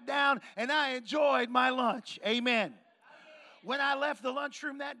sat back down, and I enjoyed my lunch. Amen. When I left the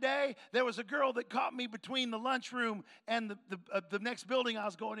lunchroom that day, there was a girl that caught me between the lunchroom and the next building I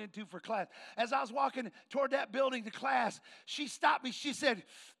was going into for class. As I was walking toward that building to class, she stopped me. She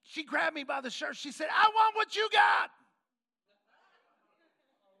grabbed me by the shirt. She said, I want what you got.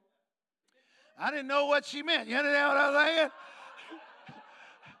 I didn't know what she meant. You understand what I was saying?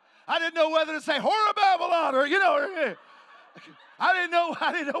 I didn't know whether to say Hora Babylon or, I didn't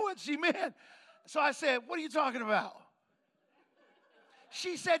know what she meant. So I said, what are you talking about?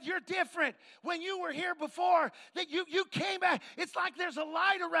 She said, you're different. When you were here before, that you came back. It's like there's a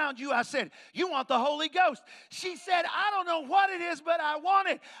light around you. I said, you want the Holy Ghost. She said, I don't know what it is, but I want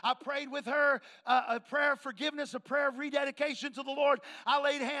it. I prayed with her a prayer of forgiveness, a prayer of rededication to the Lord. I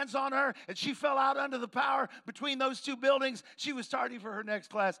laid hands on her, and she fell out under the power between those two buildings. She was starting for her next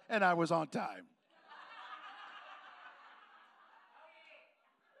class, and I was on time.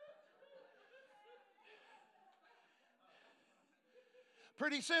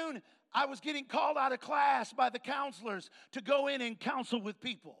 Pretty soon, I was getting called out of class by the counselors to go in and counsel with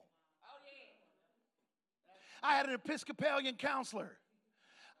people. I had an Episcopalian counselor.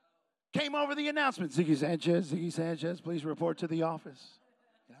 Came over the announcement. Ziggy Sanchez, please report to the office.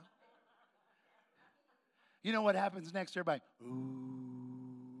 You know what happens next? Everybody, ooh.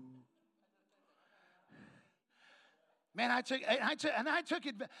 Man, I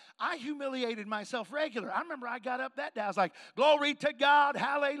humiliated myself regular. I remember I got up that day. I was like, glory to God,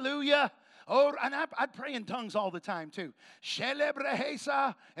 hallelujah. Oh, and I'd pray in tongues all the time too.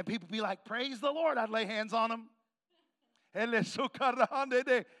 And people be like, praise the Lord. I'd lay hands on them. They're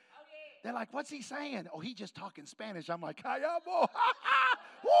like, what's he saying? Oh, he just talking Spanish. I'm like,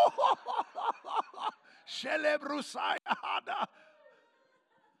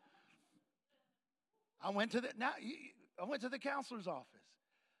 I went to the counselor's office.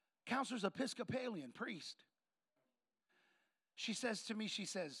 Counselor's Episcopalian priest. She says to me,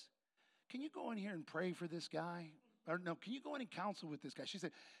 can you go in here and pray for this guy? Or no, can you go in and counsel with this guy? She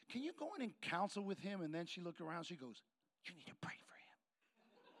said, can you go in and counsel with him? And then she looked around. She goes, you need to pray for him.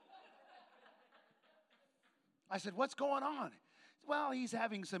 I said, what's going on? Well, he's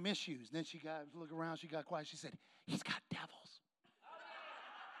having some issues. And then she looked around. She got quiet. She said, he's got devils.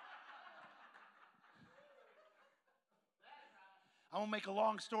 I'm going to make a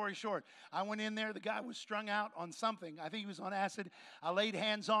long story short. I went in there. The guy was strung out on something. I think he was on acid. I laid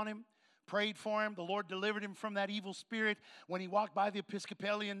hands on him, prayed for him. The Lord delivered him from that evil spirit. When he walked by the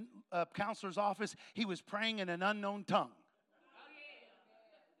Episcopalian counselor's office, he was praying in an unknown tongue.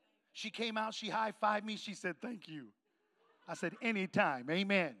 She came out. She high-fived me. She said, thank you. I said, anytime.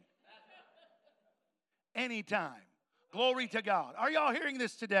 Amen. Anytime. Glory to God. Are y'all hearing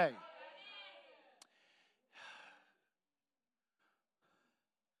this today?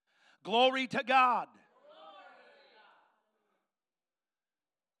 Glory to God.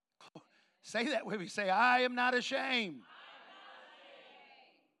 Say that with me. Say, I am not ashamed.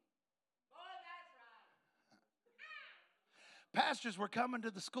 Pastors were coming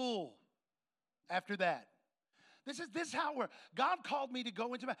to the school after that. This is how God called me to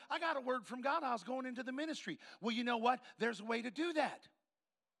go into. I got a word from God. I was going into the ministry. Well, you know what? There's a way to do that.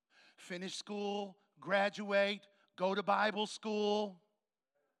 Finish school, graduate, go to Bible school.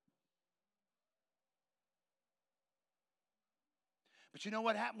 But you know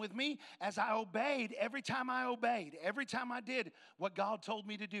what happened with me? As I obeyed, every time I did what God told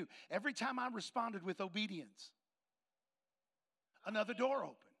me to do, every time I responded with obedience, another door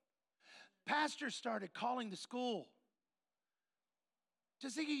opened. Pastors started calling the school.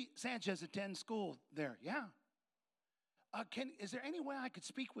 Does Ziggy Sanchez attend school there? Yeah. Is there any way I could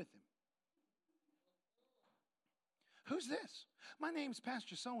speak with him? Who's this? My name's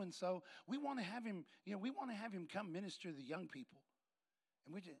Pastor so-and-so. We want to have him, we want to have him come minister to the young people.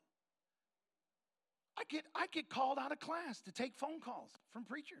 And I get called out of class to take phone calls from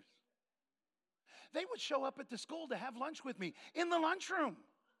preachers. They would show up at the school to have lunch with me in the lunchroom.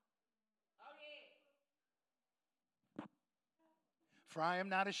 For I am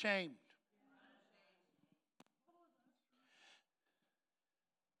not ashamed.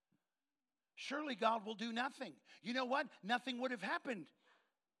 Surely God will do nothing. You know what? Nothing would have happened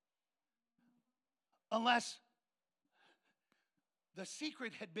unless the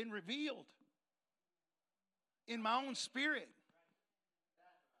secret had been revealed in my own spirit.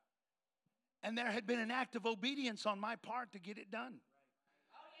 And there had been an act of obedience on my part to get it done.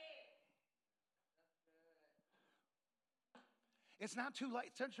 It's not too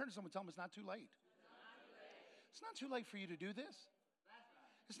late. Turn to someone and tell them it's not too late. It's not too late for you to do this.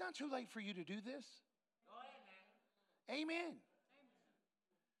 It's not too late for you to do this. Amen.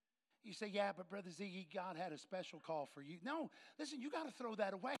 You say, yeah, but Brother Ziggy, God had a special call for you. No, listen, you got to throw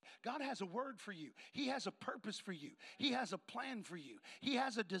that away. God has a word for you. He has a purpose for you. He has a plan for you. He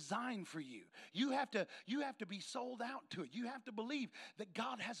has a design for you. You have to be sold out to it. You have to believe that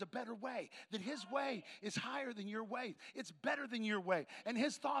God has a better way, that His way is higher than your way. It's better than your way. And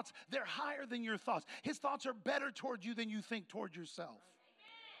His thoughts, they're higher than your thoughts. His thoughts are better toward you than you think toward yourself.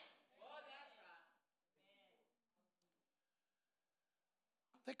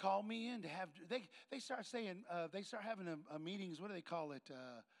 They call me in to have, they start saying, they start having a meetings, what do they call it?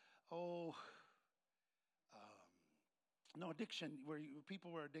 Addiction, where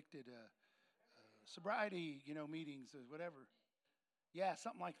people were addicted, sobriety, meetings or whatever. Yeah,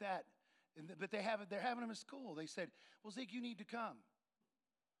 something like that. But they're having them at school. They said, well, Zeke, you need to come.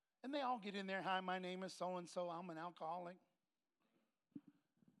 And they all get in there, hi, my name is so-and-so, I'm an alcoholic.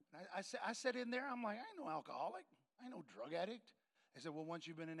 And I sat in there, I'm like, I ain't no alcoholic. I ain't no drug addict. They said, well, once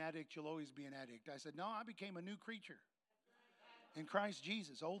you've been an addict, you'll always be an addict. I said, no, I became a new creature in Christ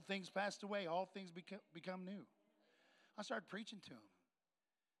Jesus. Old things passed away. All things become new. I started preaching to them.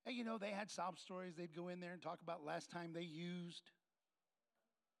 And, they had sob stories. They'd go in there and talk about last time they used.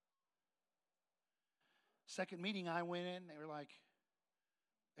 Second meeting I went in, they were like,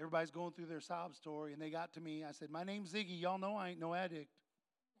 everybody's going through their sob story. And they got to me. I said, my name's Ziggy. Y'all know I ain't no addict.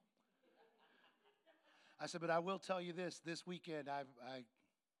 I said, but I will tell you this weekend, I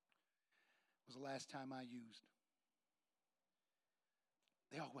was the last time I used.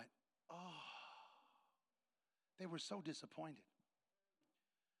 They all went, oh. They were so disappointed.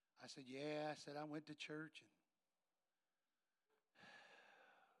 I said, yeah, I went to church.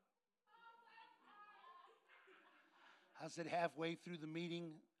 I said, halfway through the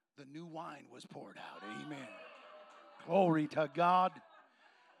meeting, the new wine was poured out. Amen. Glory to God.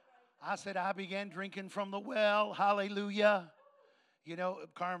 I said, I began drinking from the well. Hallelujah.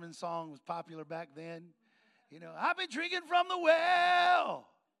 Carmen's song was popular back then. I've been drinking from the well.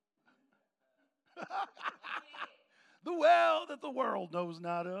 The well that the world knows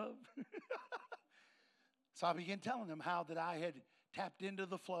not of. So I began telling them how that I had tapped into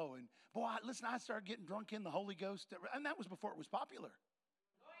the flow. And boy, I started getting drunk in the Holy Ghost. And that was before it was popular.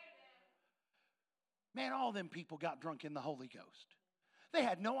 Man, all them people got drunk in the Holy Ghost. They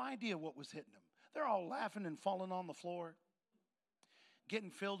had no idea what was hitting them. They're all laughing and falling on the floor,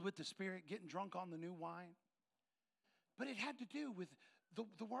 getting filled with the Spirit, getting drunk on the new wine. But it had to do with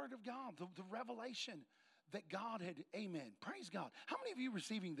the Word of God, the revelation that God had, amen. Praise God. How many of you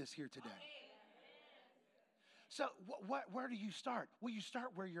receiving this here today? So where do you start? Well, you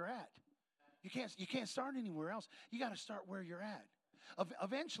start where you're at. You can't start anywhere else. You got to start where you're at.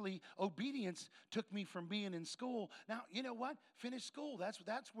 Eventually, obedience took me from being in school. Now, you know what? Finish school. That's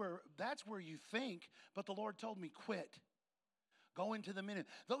where you think. But the Lord told me, quit. Go into the minute.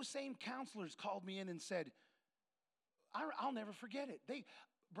 Those same counselors called me in and said, I'll never forget it.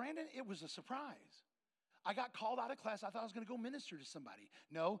 Brandon, it was a surprise. I got called out of class. I thought I was going to go minister to somebody.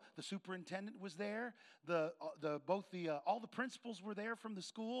 No, the superintendent was there. All the principals were there from the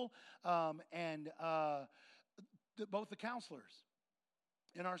school, and both the counselors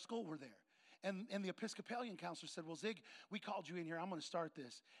in our school were there. And the Episcopalian counselor said, well, Zig, we called you in here. I'm going to start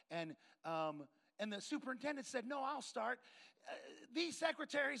this. And the superintendent said, no, I'll start. These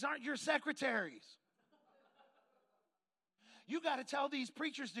secretaries aren't your secretaries. You got to tell these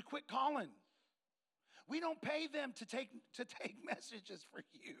preachers to quit calling. We don't pay them to take messages for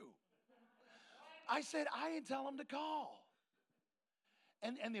you. I said, I didn't tell them to call.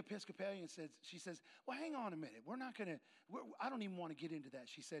 And the Episcopalian says, she says, well, hang on a minute. I don't even want to get into that.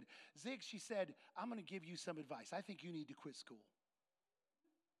 She said, Zig, she said, I'm going to give you some advice. I think you need to quit school.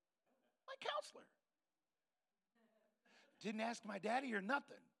 My counselor. Didn't ask my daddy or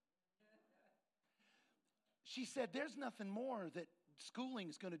nothing. She said, there's nothing more that schooling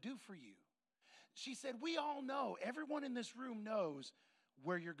is going to do for you. She said, we all know, everyone in this room knows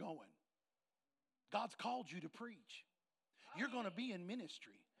where you're going. God's called you to preach. You're going to be in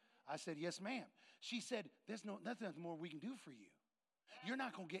ministry. I said, yes, ma'am. She said, there's nothing more we can do for you. You're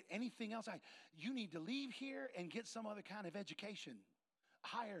not going to get anything else. You need to leave here and get some other kind of education, a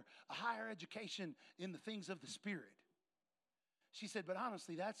higher education in the things of the Spirit. She said, but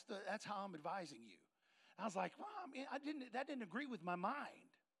honestly, that's how I'm advising you. I was like, well, I mean, that didn't agree with my mind.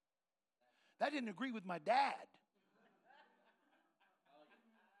 That didn't agree with my dad.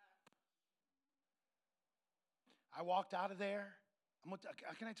 I walked out of there.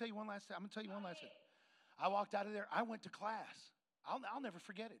 Can I tell you one last thing? I'm going to tell you one last thing. I walked out of there. I went to class. I'll never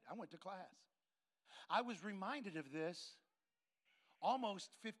forget it. I went to class. I was reminded of this almost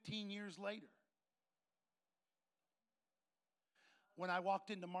 15 years later when I walked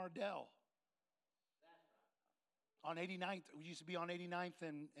into Mardell on 89th. We used to be on 89th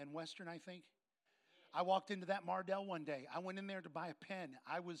and Western, I think. I walked into that Mardell one day. I went in there to buy a pen.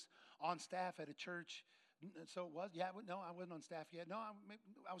 I was on staff at a church. So it was? Yeah, no, I wasn't on staff yet. No,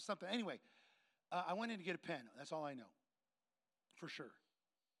 I was something. Anyway, I went in to get a pen. That's all I know, for sure.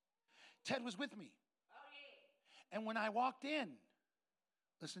 Ted was with me. And when I walked in,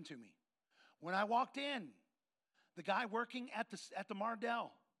 listen to me. When I walked in, the guy working at the Mardell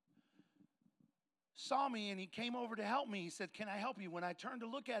saw me and he came over to help me. He said, can I help you? When I turned to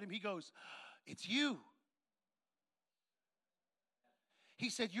look at him, he goes, it's you. He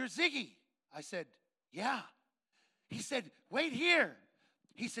said, you're Ziggy. I said, yeah. He said, wait here.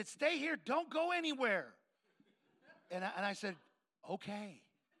 He said, stay here. Don't go anywhere. And I said, okay.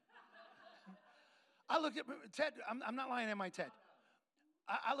 I looked at Ted. I'm not lying, am I, Ted?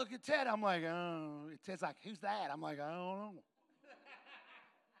 I look at Ted. I'm like, oh. Ted's like, who's that? I'm like, I don't know.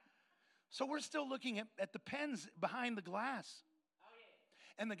 So we're still looking at the pens behind the glass.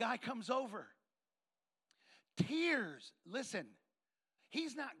 And the guy comes over. Tears. Listen,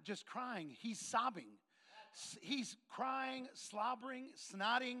 he's not just crying. He's sobbing. He's crying, slobbering,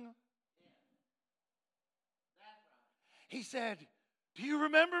 snotting. He said, do you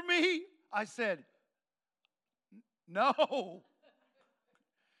remember me? I said, no.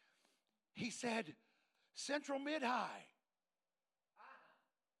 He said, Central Mid-High,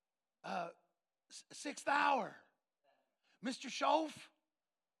 6th hour. Mr. Schoaf.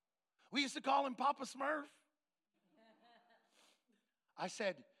 We used to call him Papa Smurf. I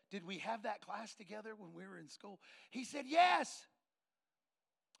said, did we have that class together when we were in school? He said, yes.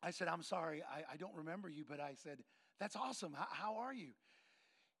 I said, I'm sorry, I don't remember you, but I said, that's awesome. How are you?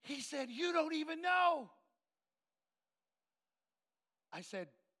 He said, you don't even know. I said,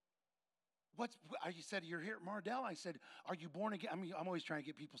 you said, you're here at Mardell. I said, are you born again? I mean, I'm always trying to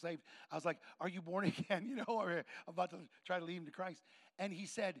get people saved. I was like, are you born again? You know, or I'm about to try to lead him to Christ. And he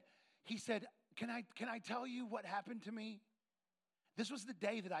said, can I tell you what happened to me? This was the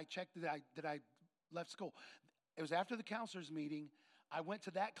day that I checked that I left school. It was after the counselor's meeting. I went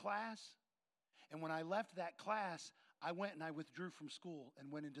to that class. And when I left that class, I went and I withdrew from school and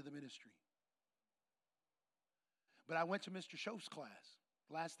went into the ministry. But I went to Mr. Schoaf's class.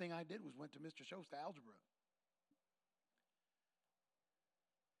 Last thing I did was went to Mr. Schoaf's to algebra.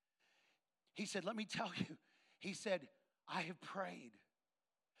 He said, let me tell you. He said, I have prayed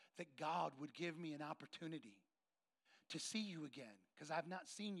that God would give me an opportunity to see you again because I've not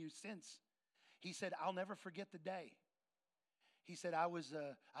seen you since. He said, I'll never forget the day. He said, I was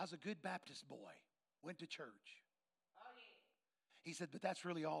a good Baptist boy, went to church. He said, but that's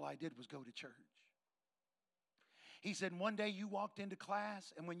really all I did was go to church. He said, one day you walked into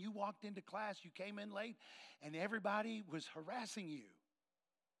class, and when you walked into class, you came in late, and everybody was harassing you.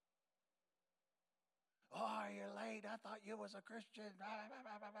 Oh, you're late. I thought you was a Christian. Blah,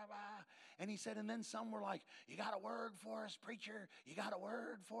 blah, blah, blah, blah. And he said, and then some were like, you got a word for us, preacher? You got a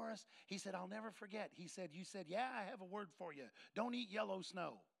word for us? He said, I'll never forget. He said, you said, yeah, I have a word for you. Don't eat yellow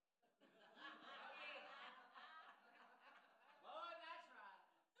snow.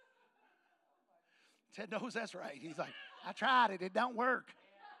 Ted knows that's right. He's like, I tried it. It don't work.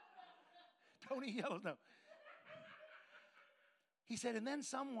 Don't eat yellow snow. He said, and then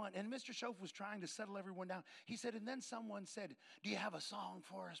someone, and Mr. Schoaf was trying to settle everyone down. He said, and then someone said, do you have a song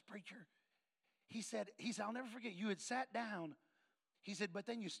for us, preacher? He said, I'll never forget, you had sat down. He said, but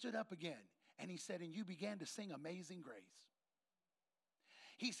then you stood up again. And he said, and you began to sing Amazing Grace.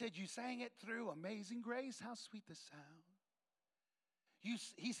 He said, you sang it through. Amazing grace, how sweet the sound.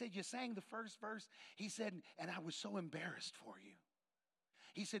 He said, you sang the first verse. He said, and I was so embarrassed for you.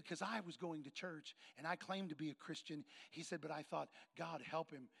 He said, because I was going to church and I claimed to be a Christian. He said, but I thought, God, help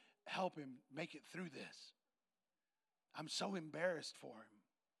him make it through this. I'm so embarrassed for him.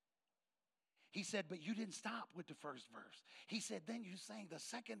 He said, but you didn't stop with the first verse. He said, then you sang the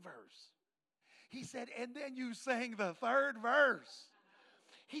second verse. He said, and then you sang the third verse.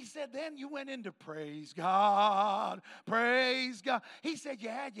 He said, then you went into praise God, praise God. He said, you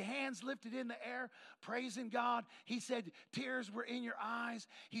had your hands lifted in the air, praising God. He said, tears were in your eyes.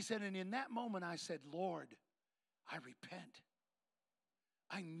 He said, and in that moment I said, Lord, I repent.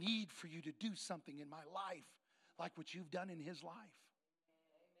 I need for you to do something in my life like what you've done in his life.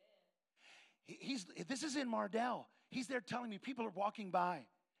 This is in Mardel. He's there telling me, people are walking by,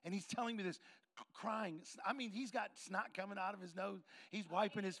 and he's telling me this, crying. I mean, he's got snot coming out of his nose. He's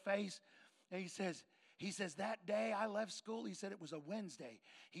wiping his face. And he says, that day I left school, he said it was a Wednesday.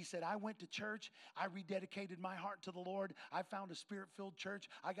 He said, I went to church. I rededicated my heart to the Lord. I found a spirit-filled church.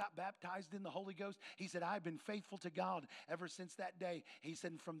 I got baptized in the Holy Ghost. He said, I've been faithful to God ever since that day. He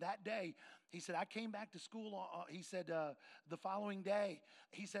said, and from that day, he said, I came back to school, he said, the following day.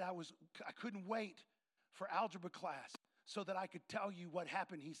 He said, I couldn't wait for algebra class so that I could tell you what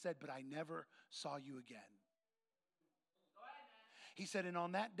happened. He said, but I never saw you again. He said, and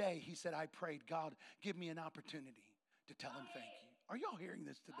on that day, he said, I prayed, God, give me an opportunity to tell him thank you. Are y'all hearing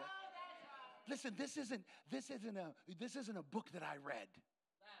this today? Listen, this isn't a book that I read.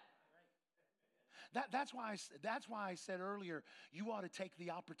 That's why I said earlier, you ought to take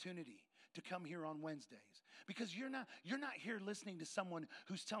the opportunity to come here on Wednesdays. Because you're not here listening to someone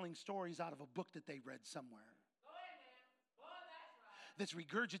who's telling stories out of a book that they read somewhere. That's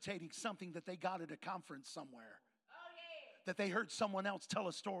regurgitating something that they got at a conference somewhere. That they heard someone else tell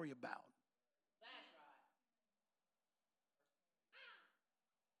a story about.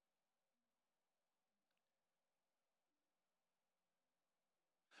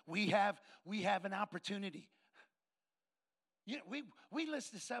 We have an opportunity. You know, we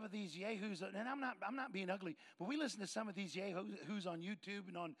listen to some of these yahoos, and I'm not being ugly, but we listen to some of these yahoos on YouTube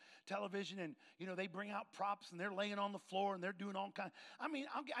and on television, and you know they bring out props and they're laying on the floor and they're doing all kinds. I mean,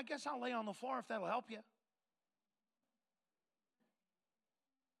 I guess I'll lay on the floor if that'll help you.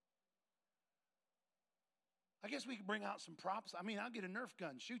 I guess we can bring out some props. I mean, I'll get a Nerf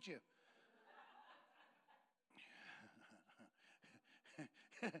gun, shoot you.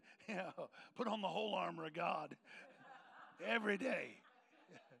 You know, put on the whole armor of God every day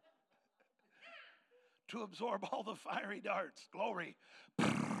to absorb all the fiery darts. Glory.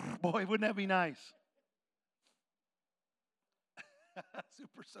 Boy, wouldn't that be nice?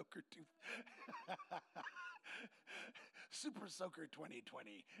 Super Soaker 2. Super Soaker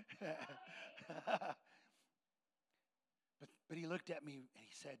 2020. But he looked at me and he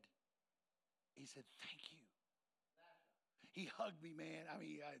said, thank you. He hugged me, man. I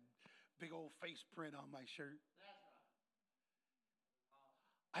mean, I had big old face print on my shirt.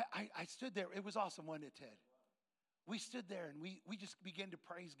 I stood there. It was awesome, wasn't it, Ted? We stood there and we just began to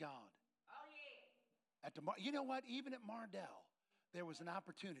praise God. Oh, yeah. You know what? Even at Mardel, there was an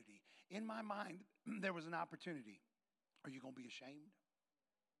opportunity. In my mind, there was an opportunity. Are you going to be ashamed?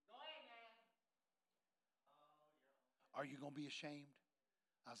 Go ahead, man. Are you going to be ashamed?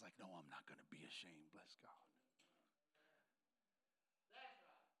 I was like, no, I'm not going to be ashamed. Bless God.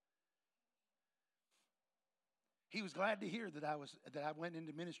 He was glad to hear that I went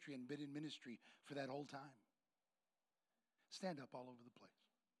into ministry and been in ministry for that whole time. Stand up all over the place.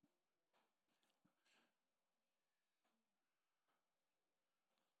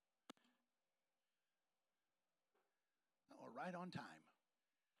 Oh, right on time.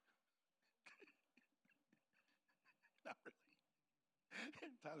 Not really.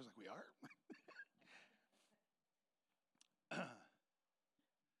 Tyler's like, we are.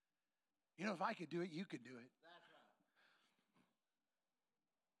 You know, if I could do it, you could do it.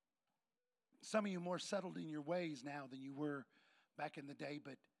 Some of you are more settled in your ways now than you were back in the day,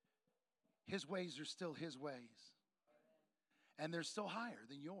 but his ways are still his ways. And they're still higher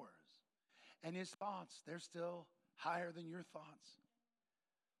than yours. And his thoughts, they're still higher than your thoughts.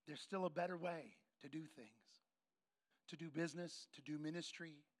 There's still a better way to do things, to do business, to do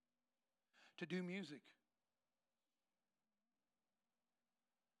ministry, to do music.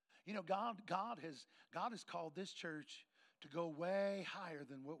 You know, God has called this church to go way higher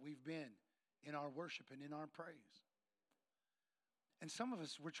than what we've been in our worship and in our praise. And some of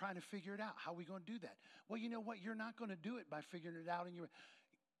us, we're trying to figure it out. How are we going to do that? Well, you know what? You're not going to do it by figuring it out.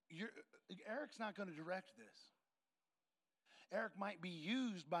 Eric's not going to direct this. Eric might be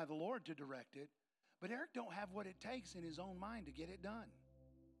used by the Lord to direct it, but Eric don't have what it takes in his own mind to get it done.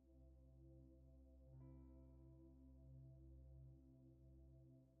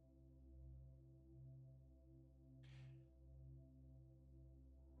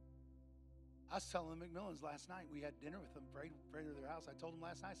 I was telling the McMillans last night, we had dinner with them, prayed to their house. I told them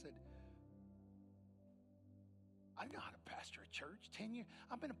last night, I said, I know how to pastor a church. 10 years.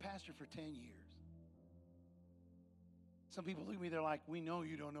 I've been a pastor for 10 years. Some people look at me, they're like, we know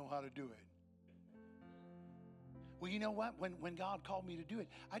you don't know how to do it. Well, you know what? When God called me to do it,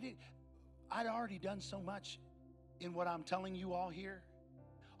 I'd already done so much in what I'm telling you all here.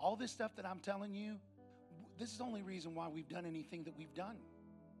 All this stuff that I'm telling you, this is the only reason why we've done anything that we've done.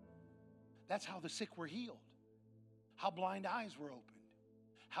 That's how the sick were healed, how blind eyes were opened,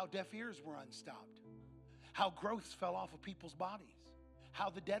 how deaf ears were unstopped, how growths fell off of people's bodies, how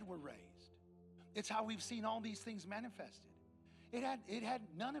the dead were raised. It's how we've seen all these things manifested. It had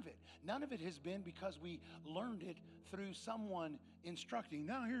none of it. None of it has been because we learned it through someone instructing.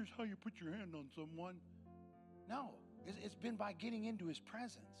 Now here's how you put your hand on someone. No, it's been by getting into His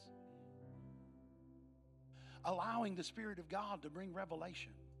presence, allowing the Spirit of God to bring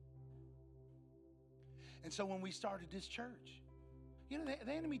revelation. And so when we started this church, you know,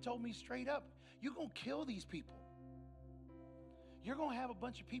 the enemy told me straight up, you're going to kill these people. You're going to have a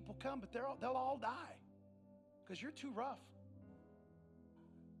bunch of people come, but they'll all die because you're too rough.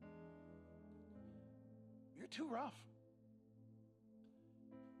 You're too rough.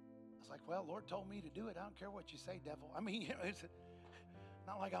 I was like, well, Lord told me to do it. I don't care what you say, devil. I mean, you know, it's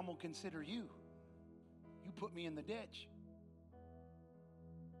not like I'm going to consider you. You put me in the ditch.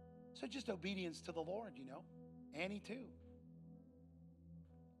 So just obedience to the Lord, you know. Annie too.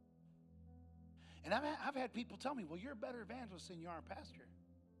 And I've had people tell me, well, you're a better evangelist than you are a pastor.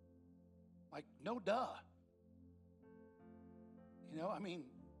 Like, no duh. You know, I mean,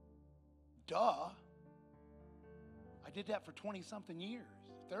 duh. I did that for 20-something years,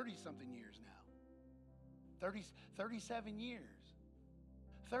 30-something years now. 37 years.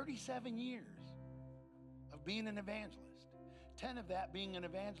 37 years of being an evangelist. 10 of that being an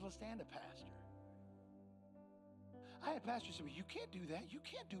evangelist and a pastor. I had pastors say, well, you can't do that. You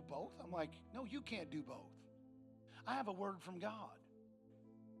can't do both. I'm like, no, you can't do both. I have a word from God.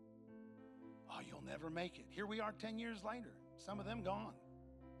 Oh, you'll never make it. Here we are 10 years later. Some of them gone.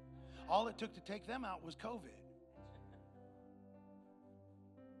 All it took to take them out was COVID.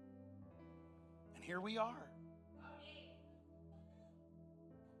 And here we are.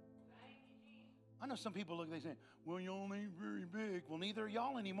 I know some people look, they say, well, y'all ain't very big. Well, neither are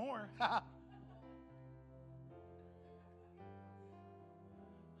y'all anymore.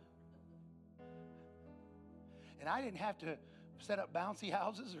 And I didn't have to set up bouncy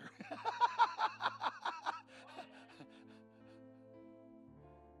houses or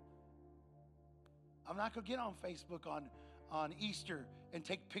I'm not going to get on Facebook on Easter and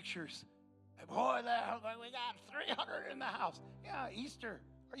take pictures. Boy, we got 300 in the house. Yeah, Easter.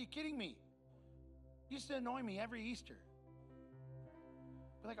 Are you kidding me? Used to annoy me every Easter.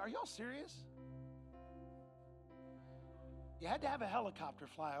 Be like, are y'all serious? You had to have a helicopter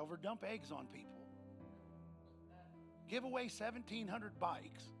fly over, dump eggs on people. Give away 1,700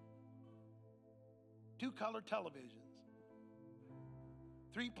 bikes. 2 color televisions.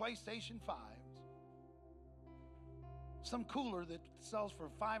 3 PlayStation 5s. Some cooler that sells for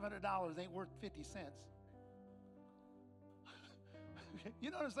 $500 ain't worth 50 cents.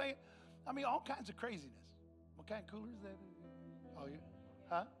 You know what I'm saying? I mean, all kinds of craziness. What kind of cooler is that? Oh, yeah.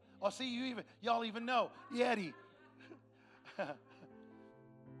 Huh? Oh, see, y'all even know. Yeti.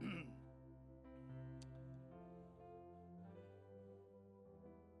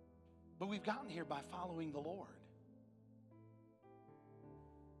 But we've gotten here by following the Lord.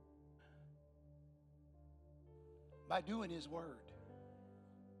 By doing His word.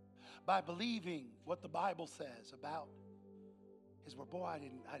 By believing what the Bible says about His word. Boy, I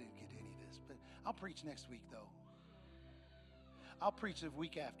didn't get any of this, but I'll preach next week, though. I'll preach the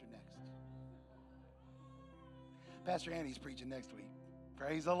week after next. Pastor Annie's preaching next week.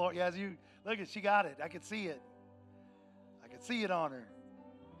 Praise the Lord. Yes, you look at, she got it. I could see it. I could see it on her.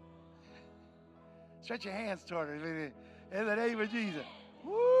 Stretch your hands toward her in the name of Jesus.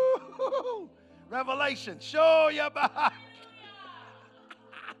 Woo! Revelation. Show your body.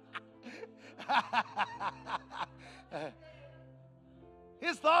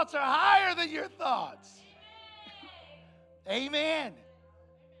 His thoughts are higher than your thoughts. Amen.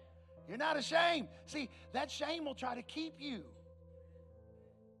 You're not ashamed. See, that shame will try to keep you.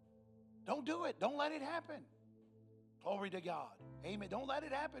 Don't do it. Don't let it happen. Glory to God. Amen. Don't let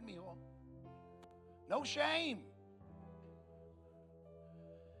it happen, Mijo. No shame.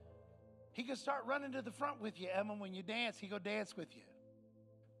 He can start running to the front with you, Emma. When you dance, he go dance with you.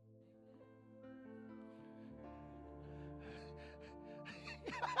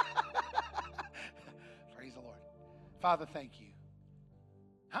 Praise the Lord. Father, thank you.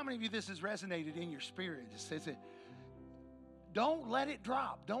 How many of you this has resonated in your spirit? It says it. Don't let it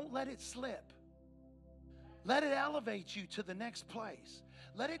drop. Don't let it slip. Let it elevate you to the next place.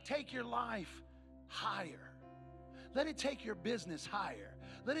 Let it take your life higher. Let it take your business higher.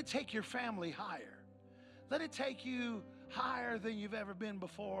 Let it take your family higher. Let it take you higher than you've ever been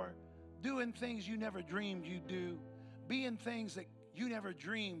before. Doing things you never dreamed you'd do. Being things that you never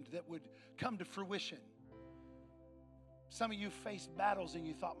dreamed that would come to fruition. Some of you faced battles and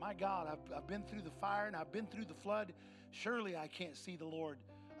you thought, my God, I've been through the fire and I've been through the flood. Surely I can't see the Lord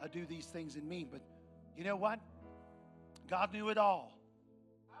do these things in me. But you know what? God knew it all.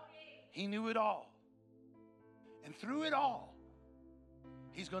 He knew it all. And through it all,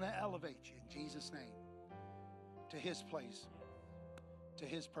 He's going to elevate you in Jesus' name to His place, to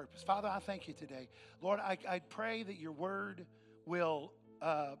His purpose. Father, I thank you today. Lord, I pray that your word will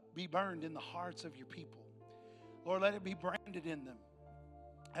be burned in the hearts of your people. Lord, let it be branded in them.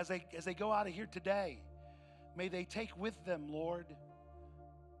 As they go out of here today, may they take with them, Lord,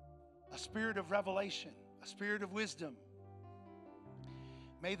 a spirit of revelation, a spirit of wisdom.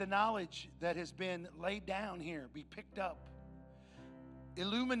 May the knowledge that has been laid down here be picked up.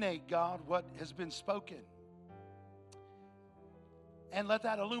 Illuminate, God, what has been spoken. And let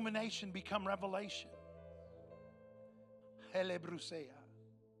that illumination become revelation.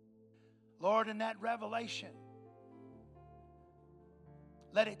 Lord, in that revelation,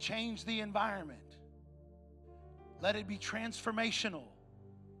 let it change the environment. Let it be transformational.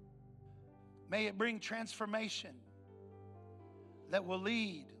 May it bring transformation that will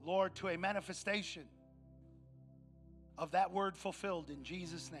lead, Lord, to a manifestation of that word fulfilled in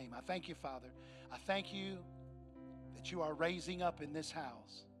Jesus' name. I thank you, Father. I thank you that you are raising up in this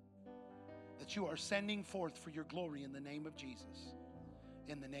house, that you are sending forth for your glory in the name of Jesus.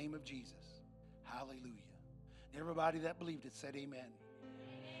 In the name of Jesus. Hallelujah. Everybody that believed it said amen.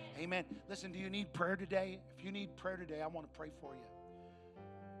 Amen. Listen, do you need prayer today? If you need prayer today, I want to pray for you.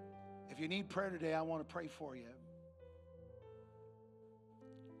 If you need prayer today, I want to pray for you.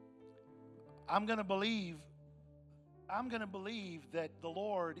 I'm going to believe that the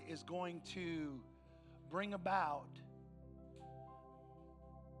Lord is going to bring about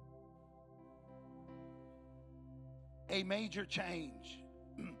a major change.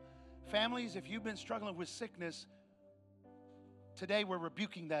 Families, if you've been struggling with sickness, today we're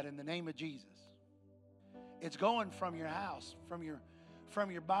rebuking that in the name of Jesus. It's going from your house, from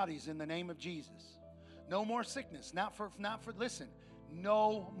your bodies in the name of Jesus. No more sickness. Not for listen,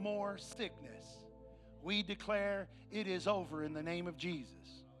 no more sickness. We declare it is over in the name of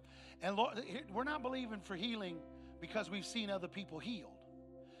Jesus. And Lord, we're not believing for healing because we've seen other people healed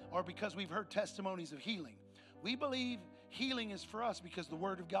or because we've heard testimonies of healing. We believe healing is for us because the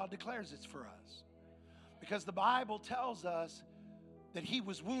Word of God declares it's for us. Because the Bible tells us that He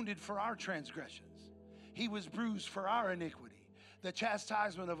was wounded for our transgressions. He was bruised for our iniquity. The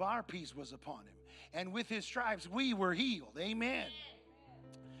chastisement of our peace was upon Him. And with His stripes we were healed. Amen.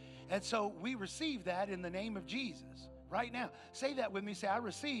 And so we receive that in the name of Jesus. Right now. Say that with me. Say, I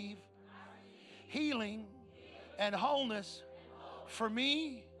receive healing and wholeness for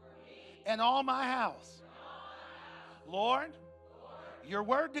me and all my house. Lord, your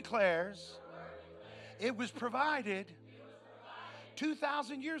word declares it was provided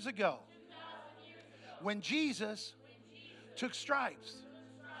 2,000 years ago when Jesus took stripes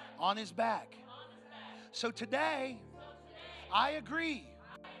on His back. So today, I agree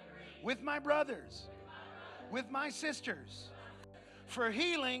with my brothers, with my sisters, for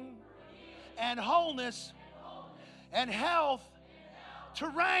healing and wholeness and health to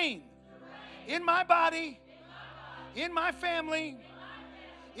reign in my body, in my family,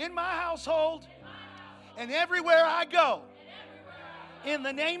 in my household, and everywhere I go. In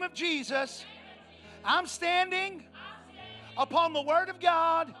the name of Jesus, I'm standing upon the Word of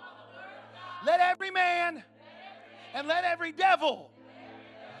God. Let every man and let every devil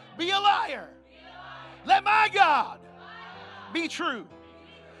be a liar. Let my God be true.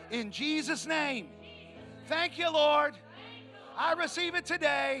 In Jesus' name. Thank you, Lord. I receive it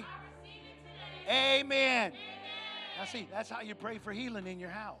today. Amen. Now see, that's how you pray for healing in your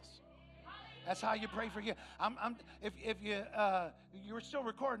house. That's how you pray for healing. If you're still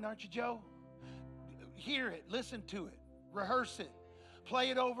recording, aren't you, Joe? Hear it, listen to it, rehearse it, play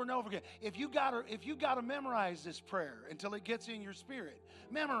it over and over again. If you gotta memorize this prayer until it gets in your spirit,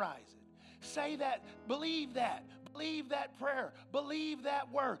 memorize it. Say that, believe that. Believe that prayer. Believe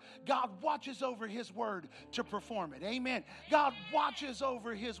that word. God watches over His word to perform it. Amen. God watches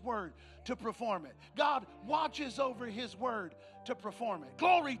over His word to perform it. God watches over His word to perform it.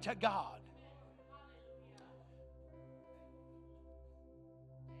 Glory to God.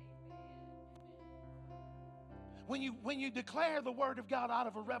 When you declare the word of God out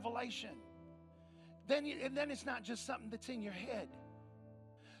of a revelation, then it's not just something that's in your head.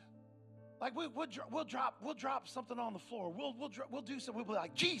 Like we'll drop something on the floor. We'll do something. We'll be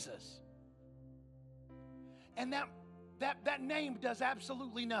like Jesus, and that name does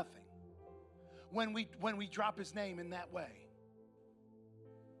absolutely nothing when we drop His name in that way.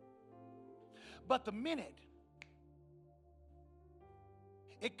 But the minute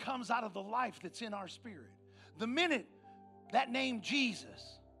it comes out of the life that's in our spirit, the minute that name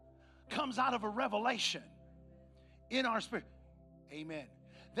Jesus comes out of a revelation in our spirit, amen.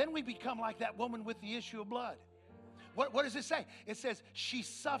 Then we become like that woman with the issue of blood. What does it say? It says, she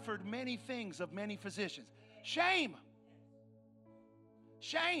suffered many things of many physicians. Shame.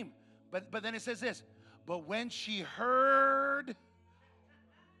 Shame. But then it says this, but when she heard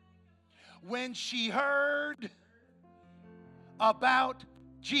about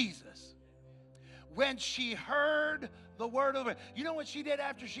Jesus, when she heard the word of it, you know what she did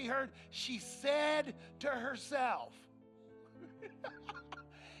after she heard? She said to herself,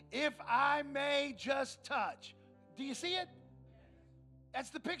 if I may just touch. Do you see it? That's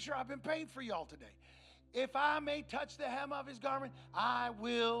the picture I've been painting for y'all today. If I may touch the hem of His garment, I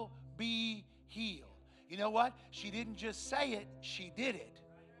will be healed. You know what? She didn't just say it, she did it.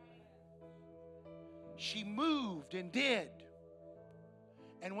 She moved and did.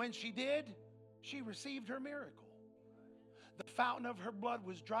 And when she did, she received her miracle. The fountain of her blood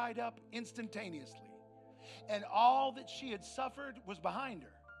was dried up instantaneously. And all that she had suffered was behind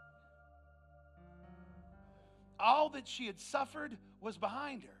her. All that she had suffered was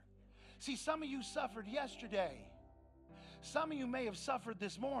behind her. See, some of you suffered yesterday. Some of you may have suffered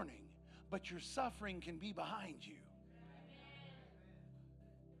this morning, but your suffering can be behind you.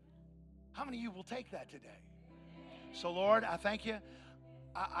 How many of you will take that today? So, Lord, I thank you.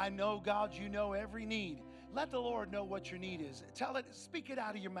 I know, God, you know every need. Let the Lord know what your need is. Tell it, speak it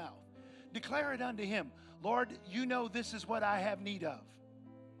out of your mouth. Declare it unto Him. Lord, you know this is what I have need of.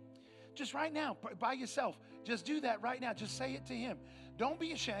 Just right now, by yourself, just do that right now. Just say it to Him. Don't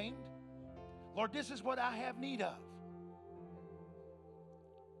be ashamed. Lord, this is what I have need of.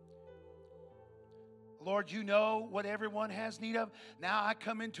 Lord, you know what everyone has need of. Now I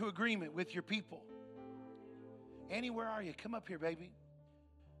come into agreement with your people. Annie, where are you? Come up here, baby.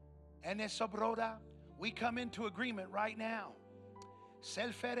 And Sobroda, we come into agreement right now.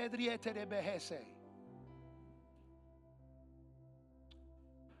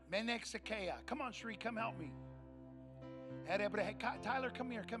 Menexakea. Come on, Sheree, come help me. Tyler, come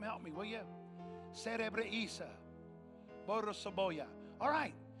here, come help me, will you? Cerebre Isa. Borosoboya. All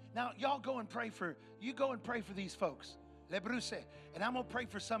right. Now, y'all go and pray for these folks. Lebruse. And I'm going to pray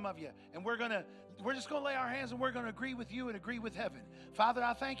for some of you. And we're just going to lay our hands and we're going to agree with you and agree with heaven. Father,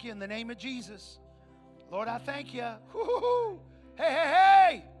 I thank you in the name of Jesus. Lord, I thank you. Woo-hoo-hoo. Hey, hey,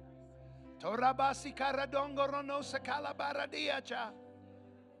 hey. Torabasi karadongo ronosa kalabaradiacha.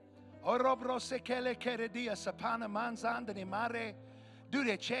 Orobro sekele keredia sapana manzandani mare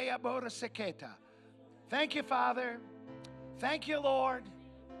durechea bora seketa. Thank you, Father. Thank you, Lord.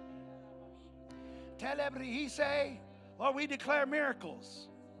 Telebrihise. Lord, we declare miracles.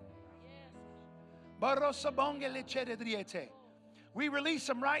 We release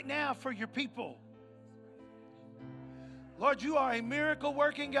them right now for your people. Lord, you are a miracle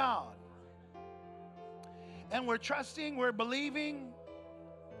working God. And we're trusting, we're believing.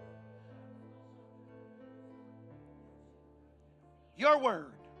 Your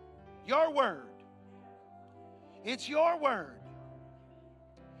word. Your word. It's your word.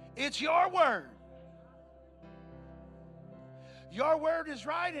 It's your word. Your word is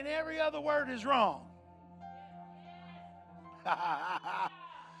right and every other word is wrong.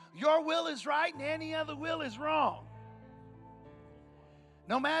 Your will is right and any other will is wrong.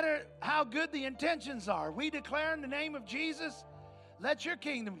 No matter how good the intentions are, we declare in the name of Jesus, let your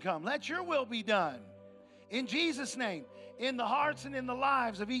kingdom come. Let your will be done. In Jesus' name, in the hearts and in the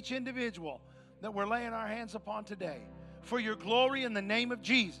lives of each individual that we're laying our hands upon today. For your glory in the name of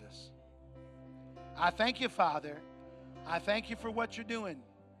Jesus. I thank you, Father. I thank you for what you're doing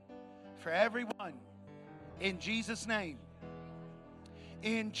for everyone. In Jesus' name.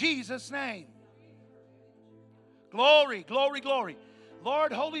 In Jesus' name. Glory, glory, glory.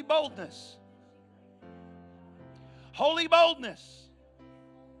 Lord, holy boldness. Holy boldness.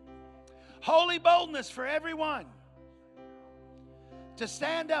 Holy boldness for everyone to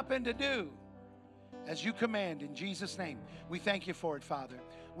stand up and to do as you command in Jesus' name. We thank you for it, Father.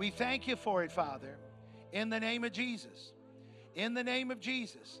 We thank you for it, Father, in the name of Jesus. In the name of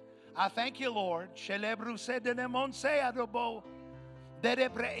Jesus. I thank you, Lord. Pray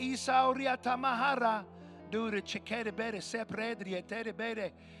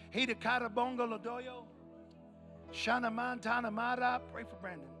for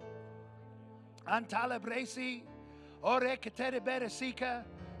Brandon. Antala Bracey, Ore Katere Beresika,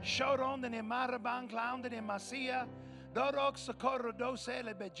 Shoron and Emaraban Clown and Masia, Dorok Socorro Dose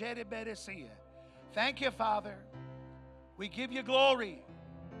Lebejere Beresia. Thank you, Father. We give you glory.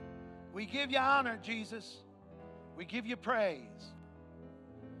 We give you honor, Jesus. We give you praise.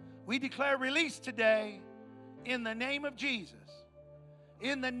 We declare release today in the name of Jesus.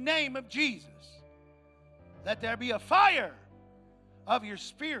 In the name of Jesus. Let there be a fire of your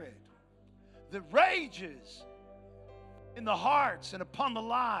Spirit that rages in the hearts and upon the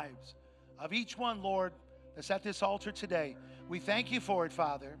lives of each one, Lord, that's at this altar today. We thank you for it,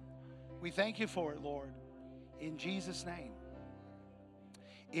 Father. We thank you for it, Lord. In Jesus' name.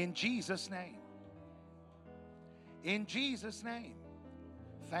 In Jesus' name. In Jesus' name.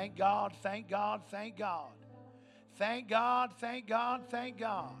 Thank God, thank God, thank God. Thank God, thank God, thank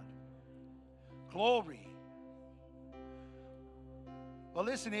God. Glory. Well,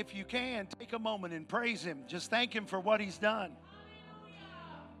 listen, if you can, take a moment and praise Him. Just thank Him for what He's done.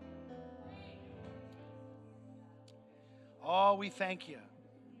 Oh, we thank you.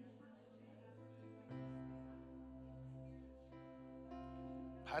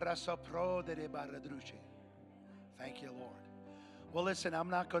 Thank you, Lord. Well, listen, I'm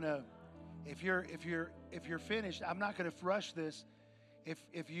not going to, if you're finished, I'm not going to rush this.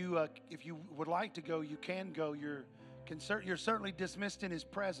 If you would like to go, you can go. You're certainly dismissed in His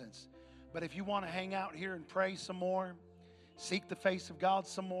presence. But if you want to hang out here and pray some more, seek the face of God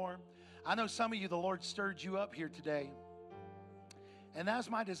some more. I know some of you, the Lord stirred you up here today. And that's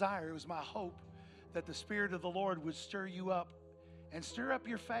my desire. It was my hope that the Spirit of the Lord would stir you up and stir up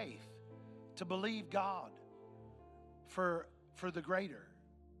your faith to believe God for the greater.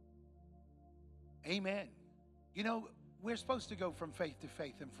 Amen. You know, we're supposed to go from faith to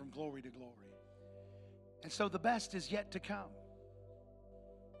faith and from glory to glory. And so the best is yet to come.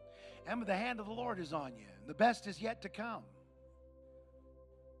 And the hand of the Lord is on you. The best is yet to come.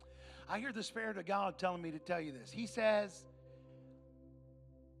 I hear the Spirit of God telling me to tell you this. He says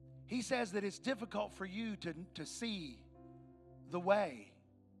that it's difficult for you to see the way.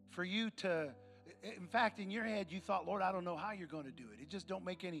 For you to, in fact, in your head, you thought, Lord, I don't know how you're going to do it.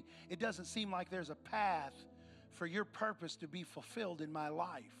 It doesn't seem like there's a path for your purpose to be fulfilled in my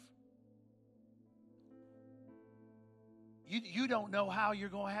life. You don't know how you're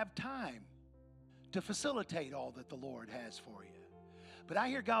going to have time to facilitate all that the Lord has for you. But I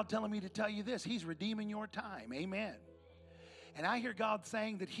hear God telling me to tell you this. He's redeeming your time. Amen. And I hear God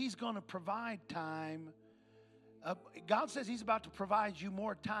saying that He's going to provide time. God says He's about to provide you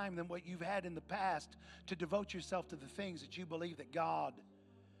more time than what you've had in the past to devote yourself to the things that you believe that God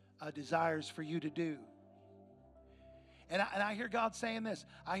desires for you to do. And I hear God saying this.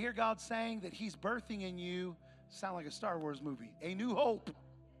 I hear God saying that He's birthing in you, sound like a Star Wars movie, a new hope.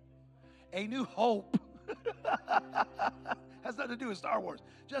 A new hope. Has nothing to do with Star Wars.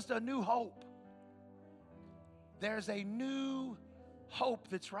 Just a new hope. There's a new hope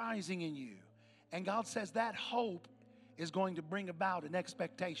that's rising in you. And God says that hope is going to bring about an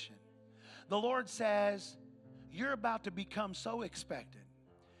expectation. The Lord says you're about to become so expectant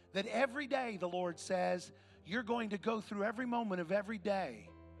that every day, the Lord says, you're going to go through every moment of every day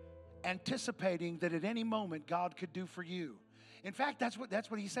anticipating that at any moment God could do for you. In fact, that's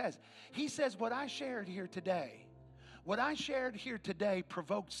what He says. He says what I shared here today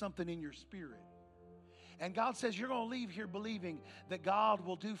provoked something in your spirit. And God says you're going to leave here believing that God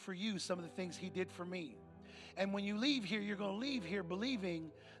will do for you some of the things He did for me. And when you leave here, you're going to leave here believing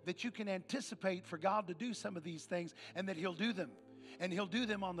that you can anticipate for God to do some of these things and that He'll do them. And He'll do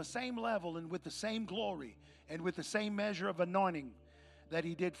them on the same level and with the same glory and with the same measure of anointing that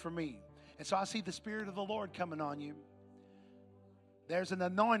He did for me. And so I see the Spirit of the Lord coming on you. There's an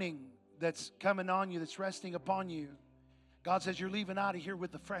anointing that's coming on you, that's resting upon you. God says you're leaving out of here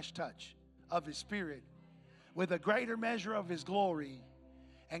with a fresh touch of His Spirit, with a greater measure of His glory.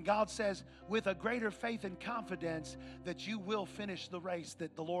 And God says with a greater faith and confidence that you will finish the race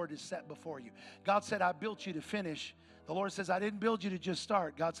that the Lord has set before you. God said, I built you to finish. The Lord says, I didn't build you to just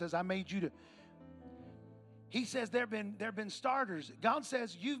start. God says, I made you to. He says there have been starters. God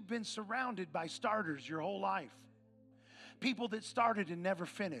says you've been surrounded by starters your whole life. People that started and never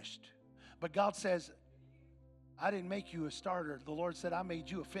finished. But God says, I didn't make you a starter. The Lord said, I made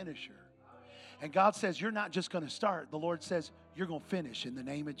you a finisher. And God says, you're not just going to start. The Lord says, you're going to finish in the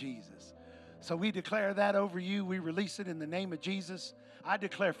name of Jesus. So we declare that over you. We release it in the name of Jesus. I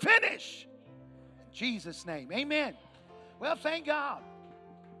declare finish in Jesus' name. Amen. Well, thank God.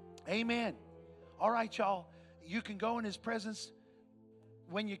 Amen. All right, y'all. You can go in His presence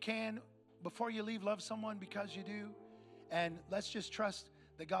when you can. Before you leave, love someone because you do. And let's just trust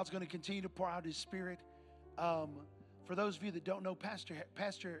that God's going to continue to pour out His Spirit. For those of you that don't know,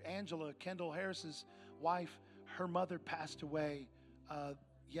 Pastor Angela, Kendall Harris's wife, her mother passed away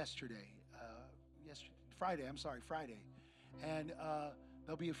yesterday. Friday. And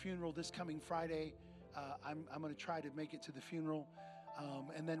there'll be a funeral this coming Friday. I'm going to try to make it to the funeral,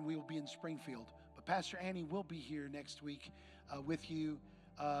 and then we'll be in Springfield. But Pastor Annie will be here next week with you.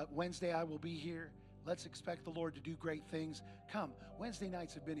 Wednesday I will be here. Let's expect the Lord to do great things. Come. Wednesday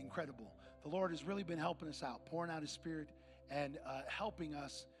nights have been incredible. The Lord has really been helping us out, pouring out His Spirit and helping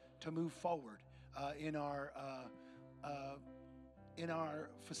us to move forward in our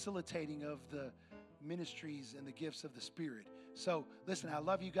facilitating of the ministries and the gifts of the Spirit. So, listen, I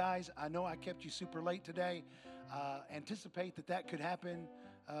love you guys. I know I kept you super late today. Anticipate that could happen.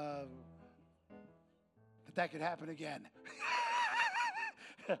 That could happen again.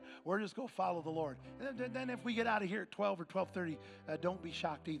 We're just going to follow the Lord. And then if we get out of here at 12 or 12:30, don't be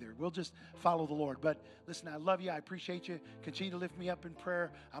shocked either. We'll just follow the Lord. But listen, I love you. I appreciate you. Continue to lift me up in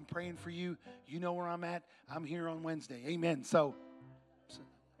prayer. I'm praying for you. You know where I'm at. I'm here on Wednesday. Amen. So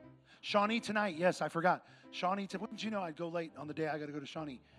Shawnee tonight. Yes, I forgot. Shawnee, wouldn't you know I'd go late on the day I got to go to Shawnee.